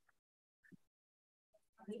 yeah.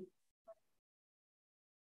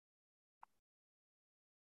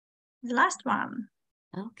 The last one.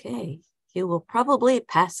 Okay, you will probably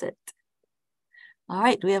pass it. All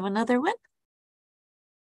right, do we have another one?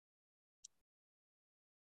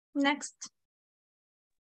 Next.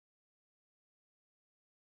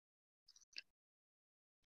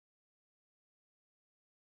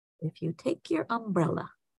 If you take your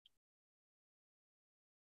umbrella.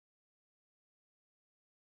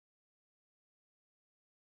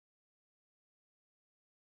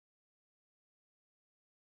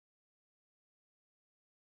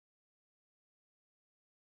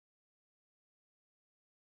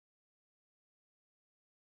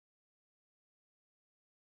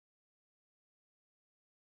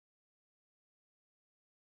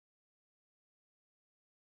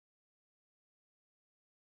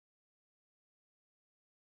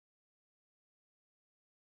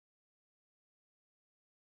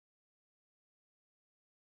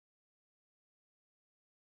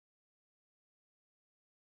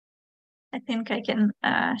 I think I can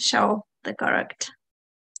show the correct.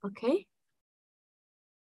 Okay.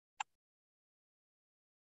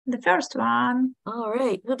 The first one. All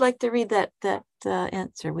right. Who'd like to read that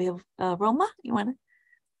answer? We have Roma. You want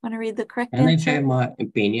to read the correct Can answer? I share my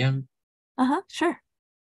opinion? Sure.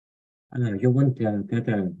 You want to get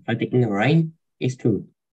writing in the rain? It's true.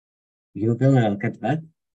 You will get wet.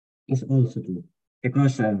 It's also true.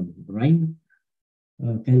 Because rain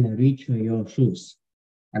can reach your shoes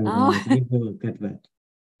and they will get wet.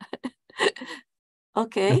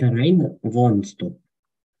 Okay. But the rain won't stop.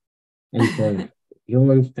 And you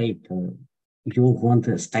want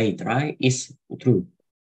to stay dry is true.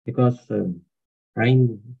 Because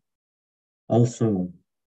rain also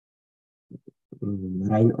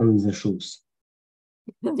rain on the shoes.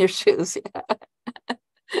 Your shoes, yeah.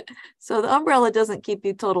 So the umbrella doesn't keep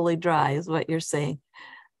you totally dry, is what you're saying.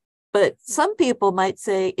 But some people might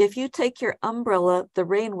say, if you take your umbrella, the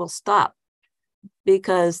rain will stop,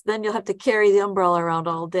 because then you'll have to carry the umbrella around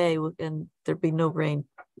all day and there'd be no rain.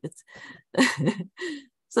 It's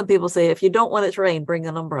some people say, if you don't want it to rain, bring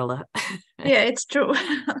an umbrella. Yeah, it's true.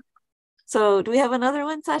 So do we have another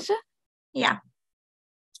one, Sasha? Yeah.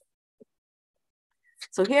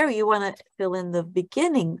 So here you want to fill in the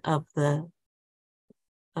beginning of the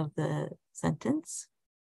sentence.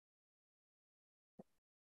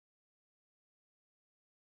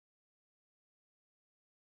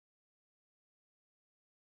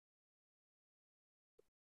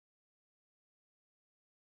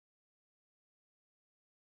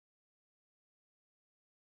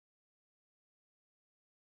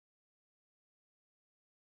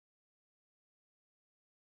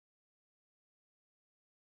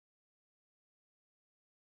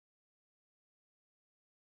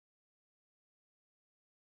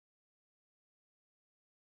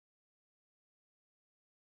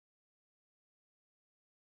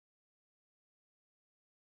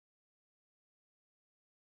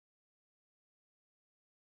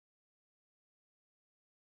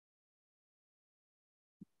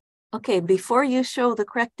 Okay, before you show the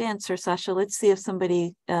correct answer, Sasha, let's see if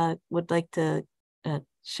somebody would like to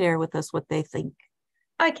share with us what they think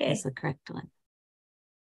is the correct one.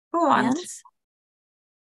 Who wants? Hands?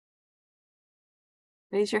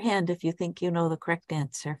 Raise your hand if you think you know the correct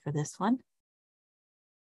answer for this one.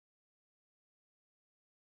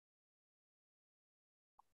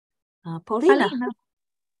 Paulina.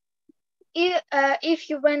 If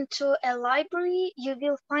you went to a library, you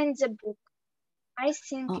will find the book. I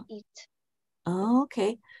think it. Oh,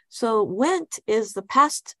 okay. So went is the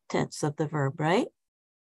past tense of the verb, right?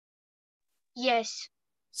 Yes.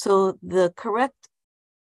 So the correct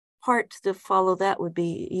part to follow that would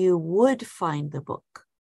be you would find the book,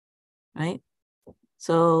 right?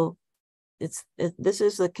 So this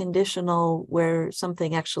is a conditional where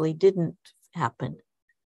something actually didn't happen,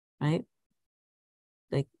 right?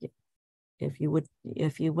 Like if you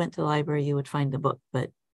went to the library, you would find the book,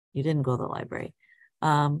 but you didn't go to the library.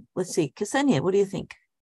 Let's see, Ksenia, what do you think?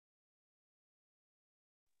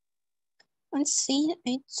 Let's see,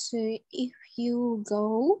 it's if you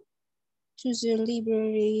go to the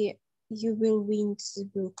library, you will find the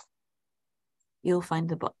book. You'll find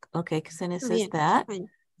the book. Okay, Ksenia says that. Fine.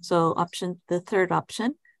 So the third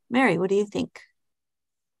option. Mary, what do you think?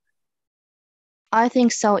 I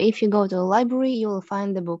think so. If you go to the library, you will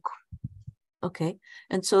find the book. Okay,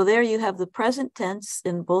 and so there you have the present tense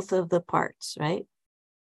in both of the parts, right?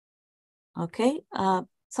 Okay,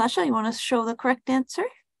 Sasha, you want to show the correct answer?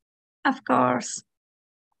 Of course.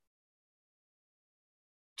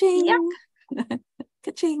 Ching. Yep.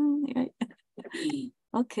 Ka-ching. Right.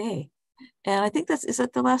 Okay, and I think is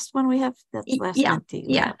that the last one we have? That's the last empty.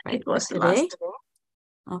 Yeah, right, it was the today. last.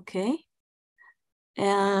 Okay,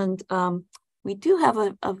 and we do have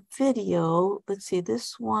a video. Let's see,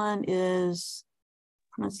 this one is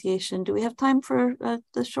pronunciation. Do we have time for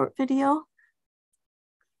the short video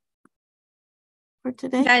for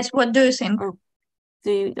today? Guys, what do you think? Or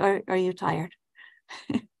are you tired?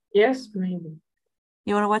 Yes, maybe.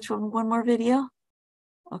 You want to watch one more video?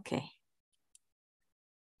 Okay.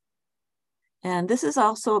 And this is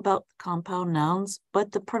also about compound nouns,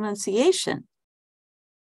 but the pronunciation.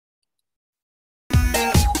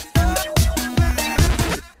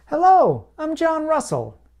 Hello, I'm John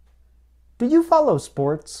Russell. Do you follow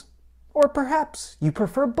sports? Or perhaps you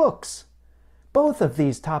prefer books? Both of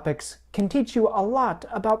these topics can teach you a lot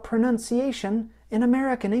about pronunciation in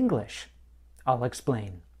American English. I'll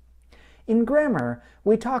explain. In grammar,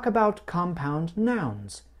 we talk about compound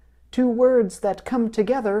nouns, two words that come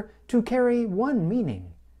together to carry one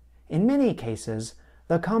meaning. In many cases,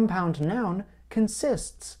 the compound noun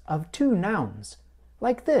consists of two nouns,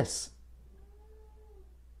 like this.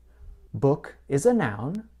 Book is a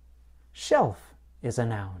noun. Shelf is a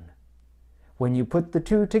noun. When you put the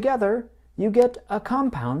two together, you get a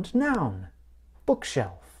compound noun,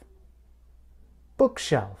 bookshelf.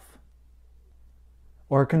 Bookshelf.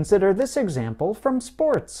 Or consider this example from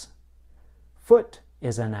sports. Foot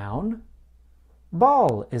is a noun.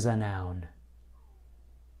 Ball is a noun.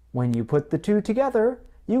 When you put the two together,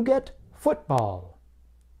 you get football.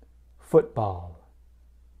 Football.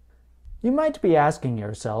 You might be asking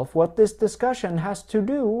yourself what this discussion has to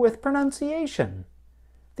do with pronunciation.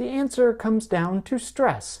 The answer comes down to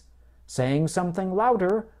stress, saying something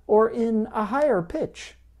louder or in a higher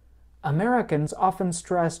pitch. Americans often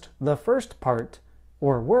stressed the first part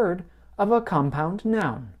or word of a compound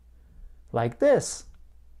noun, like this: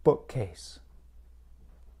 bookcase,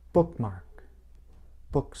 bookmark,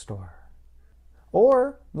 bookstore.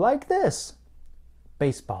 Or like this: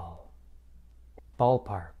 baseball,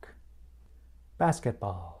 ballpark,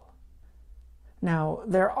 basketball. Now,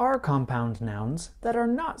 there are compound nouns that are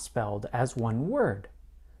not spelled as one word.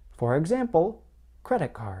 For example,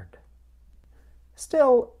 credit card.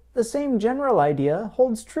 Still, the same general idea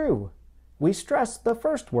holds true. We stress the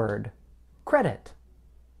first word, credit,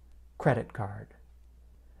 credit card.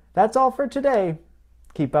 That's all for today.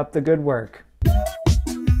 Keep up the good work.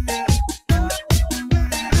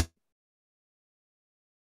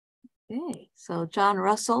 Okay, so John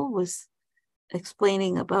Russell was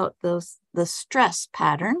explaining about the stress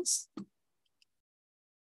patterns.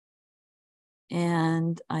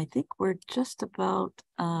 And I think we're just about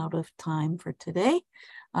out of time for today.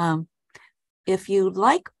 If you'd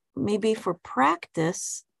like, maybe for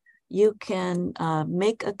practice, you can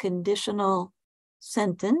make a conditional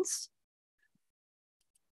sentence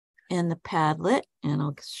in the Padlet, and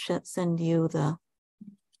I'll send you the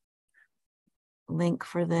link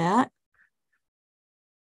for that.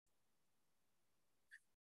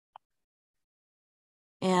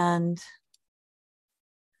 And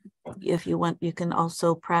if you want, you can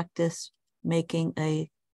also practice making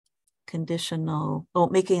a conditional,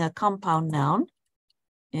 making a compound noun.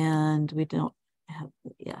 And we don't have,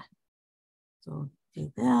 yeah. So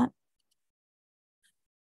do that.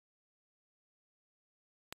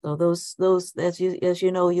 So those, as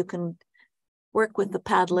you know, you can work with the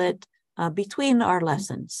Padlet between our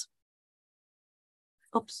lessons.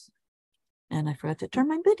 Oops. And I forgot to turn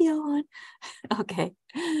my video on. Okay,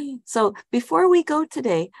 so before we go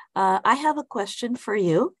today, I have a question for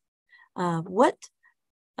you. What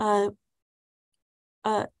do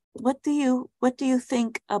you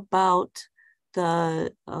think about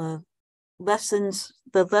the lessons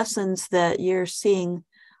that you're seeing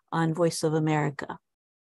on Voice of America?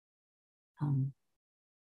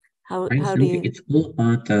 How do you? It's cool,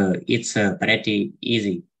 but it's pretty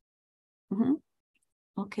easy. Mm-hmm.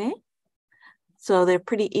 Okay. So they're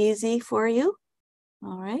pretty easy for you.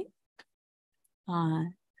 All right.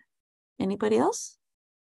 Anybody else?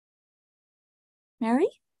 Mary?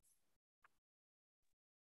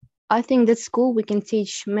 I think at school we can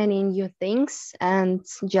teach many new things and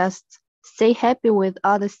just stay happy with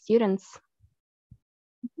other students.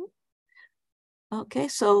 Mm-hmm. Okay,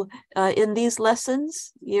 so in these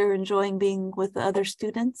lessons, you're enjoying being with the other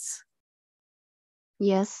students?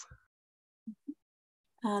 Yes.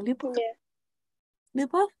 Lyubov? Yeah.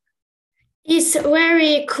 Lyubov? It's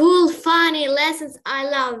very cool, funny lessons. I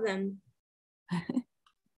love them.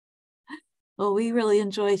 Well, we really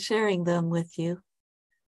enjoy sharing them with you.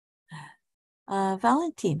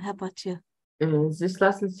 Valentin, how about you? These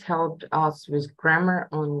lessons helped us with grammar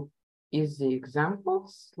on easy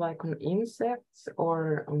examples, like on insects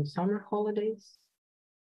or on summer holidays.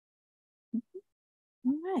 Mm-hmm.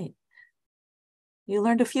 All right. You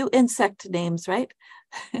learned a few insect names, right?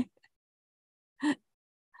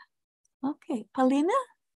 Okay, Paulina?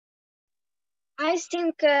 I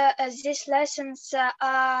think these lessons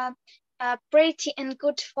are pretty and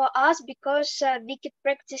good for us because we could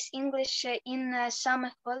practice English in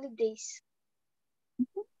summer holidays.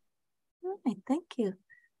 Mm-hmm. All right, thank you.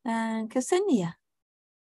 And Ksenia?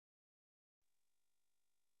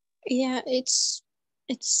 Yeah, it's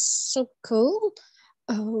so cool.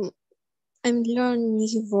 I'm learning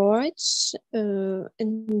new words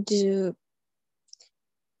and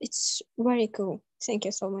it's very cool. Thank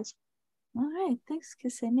you so much. All right, thanks,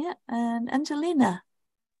 Ksenia. And Angelina?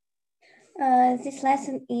 This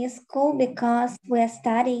lesson is cool because we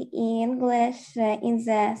study English in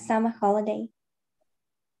the summer holiday.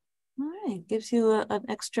 All right, gives you an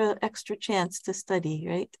extra chance to study,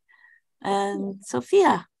 right? And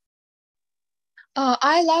Sophia?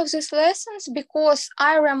 I love these lessons because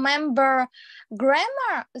I remember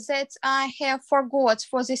grammar that I have forgot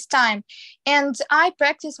for this time, and I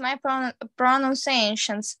practice my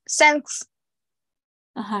pronunciations. Thanks.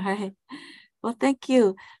 All right. Well, thank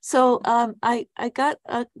you. So I got,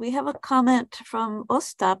 we have a comment from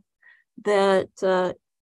Ostap that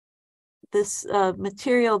this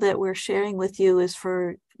material that we're sharing with you is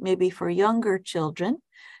for maybe for younger children.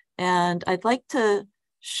 And I'd like to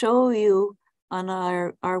show you on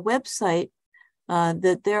our website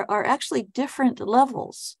that there are actually different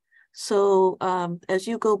levels. So as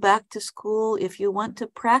you go back to school, if you want to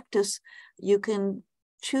practice, you can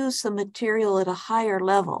choose some material at a higher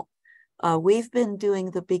level. We've been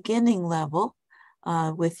doing the beginning level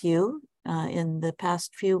with you in the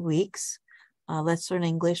past few weeks. Let's Learn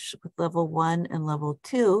English with level 1 and level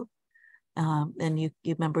 2. And you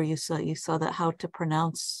remember you saw that how to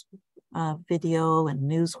pronounce video and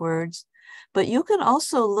news words. But you can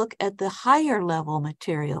also look at the higher level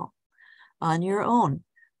material on your own.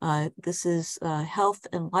 This is health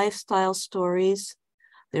and lifestyle stories.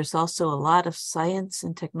 There's also a lot of science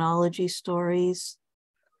and technology stories,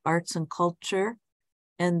 arts and culture,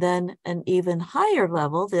 and then an even higher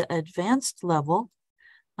level, the advanced level.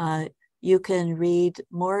 You can read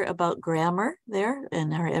more about grammar there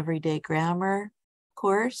in our everyday grammar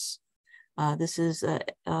course. This is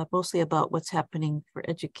mostly about what's happening for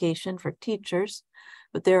education for teachers,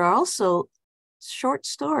 but there are also short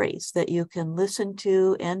stories that you can listen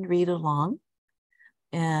to and read along,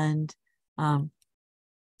 and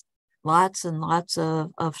lots and lots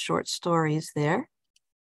of short stories there.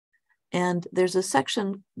 And there's a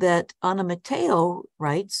section that Ana Mateo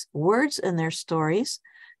writes, words and their stories.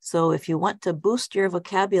 So if you want to boost your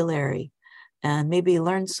vocabulary and maybe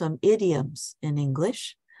learn some idioms in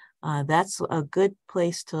English, that's a good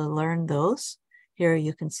place to learn those. Here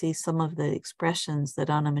you can see some of the expressions that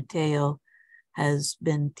Ana Mateo has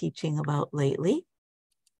been teaching about lately.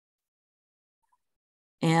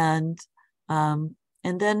 And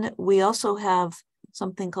then we also have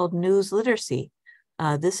something called news literacy.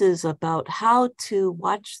 This is about how to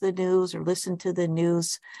watch the news or listen to the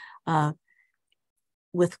news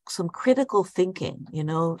with some critical thinking. You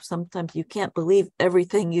know, sometimes you can't believe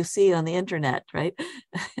everything you see on the internet, right?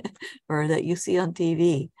 Or that you see on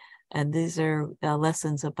TV. And these are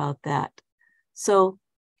lessons about that. So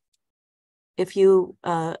if you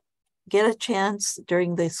get a chance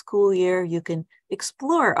during the school year, you can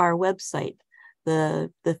explore our website.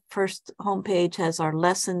 The first homepage has our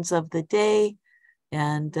lessons of the day,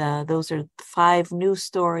 and those are 5 news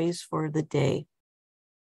stories for the day.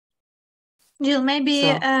 Jill,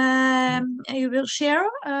 maybe you will share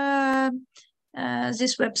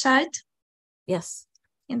this website? Yes.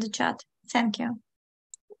 In the chat. Thank you.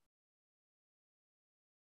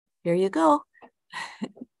 Here you go.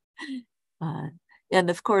 And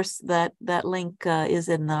of course, that link is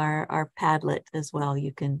in our Padlet as well.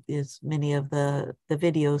 You can, many of the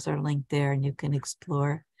videos are linked there, and you can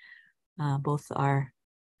explore both our,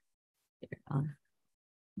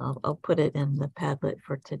 I'll put it in the Padlet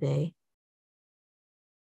for today.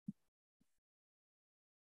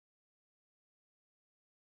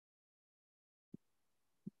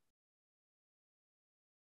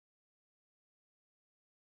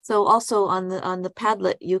 So also on the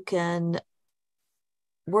Padlet, you can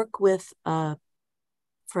work with a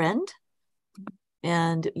friend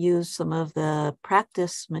and use some of the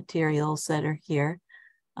practice materials that are here.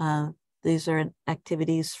 These are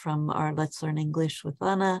activities from our Let's Learn English with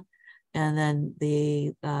Anna, and then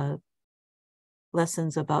the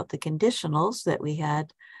lessons about the conditionals that we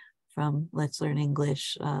had from Let's Learn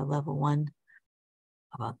English level 1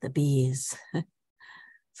 about the bees.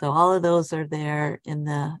 So all of those are there in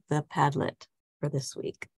the Padlet for this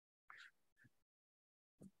week.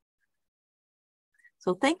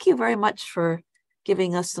 So thank you very much for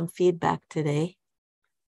giving us some feedback today.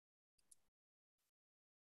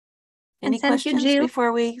 Any questions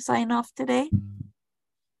before we sign off today?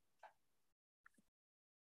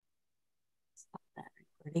 Stop that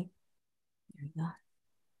recording. There you go.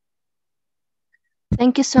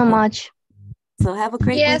 Thank you so much. So have a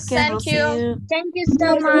great weekend. Thank See you. Thank you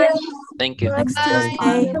so much. Thank you. Next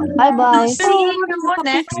Tuesday. Bye-bye. See you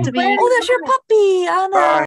next week. Oh, there's your puppy, Anna.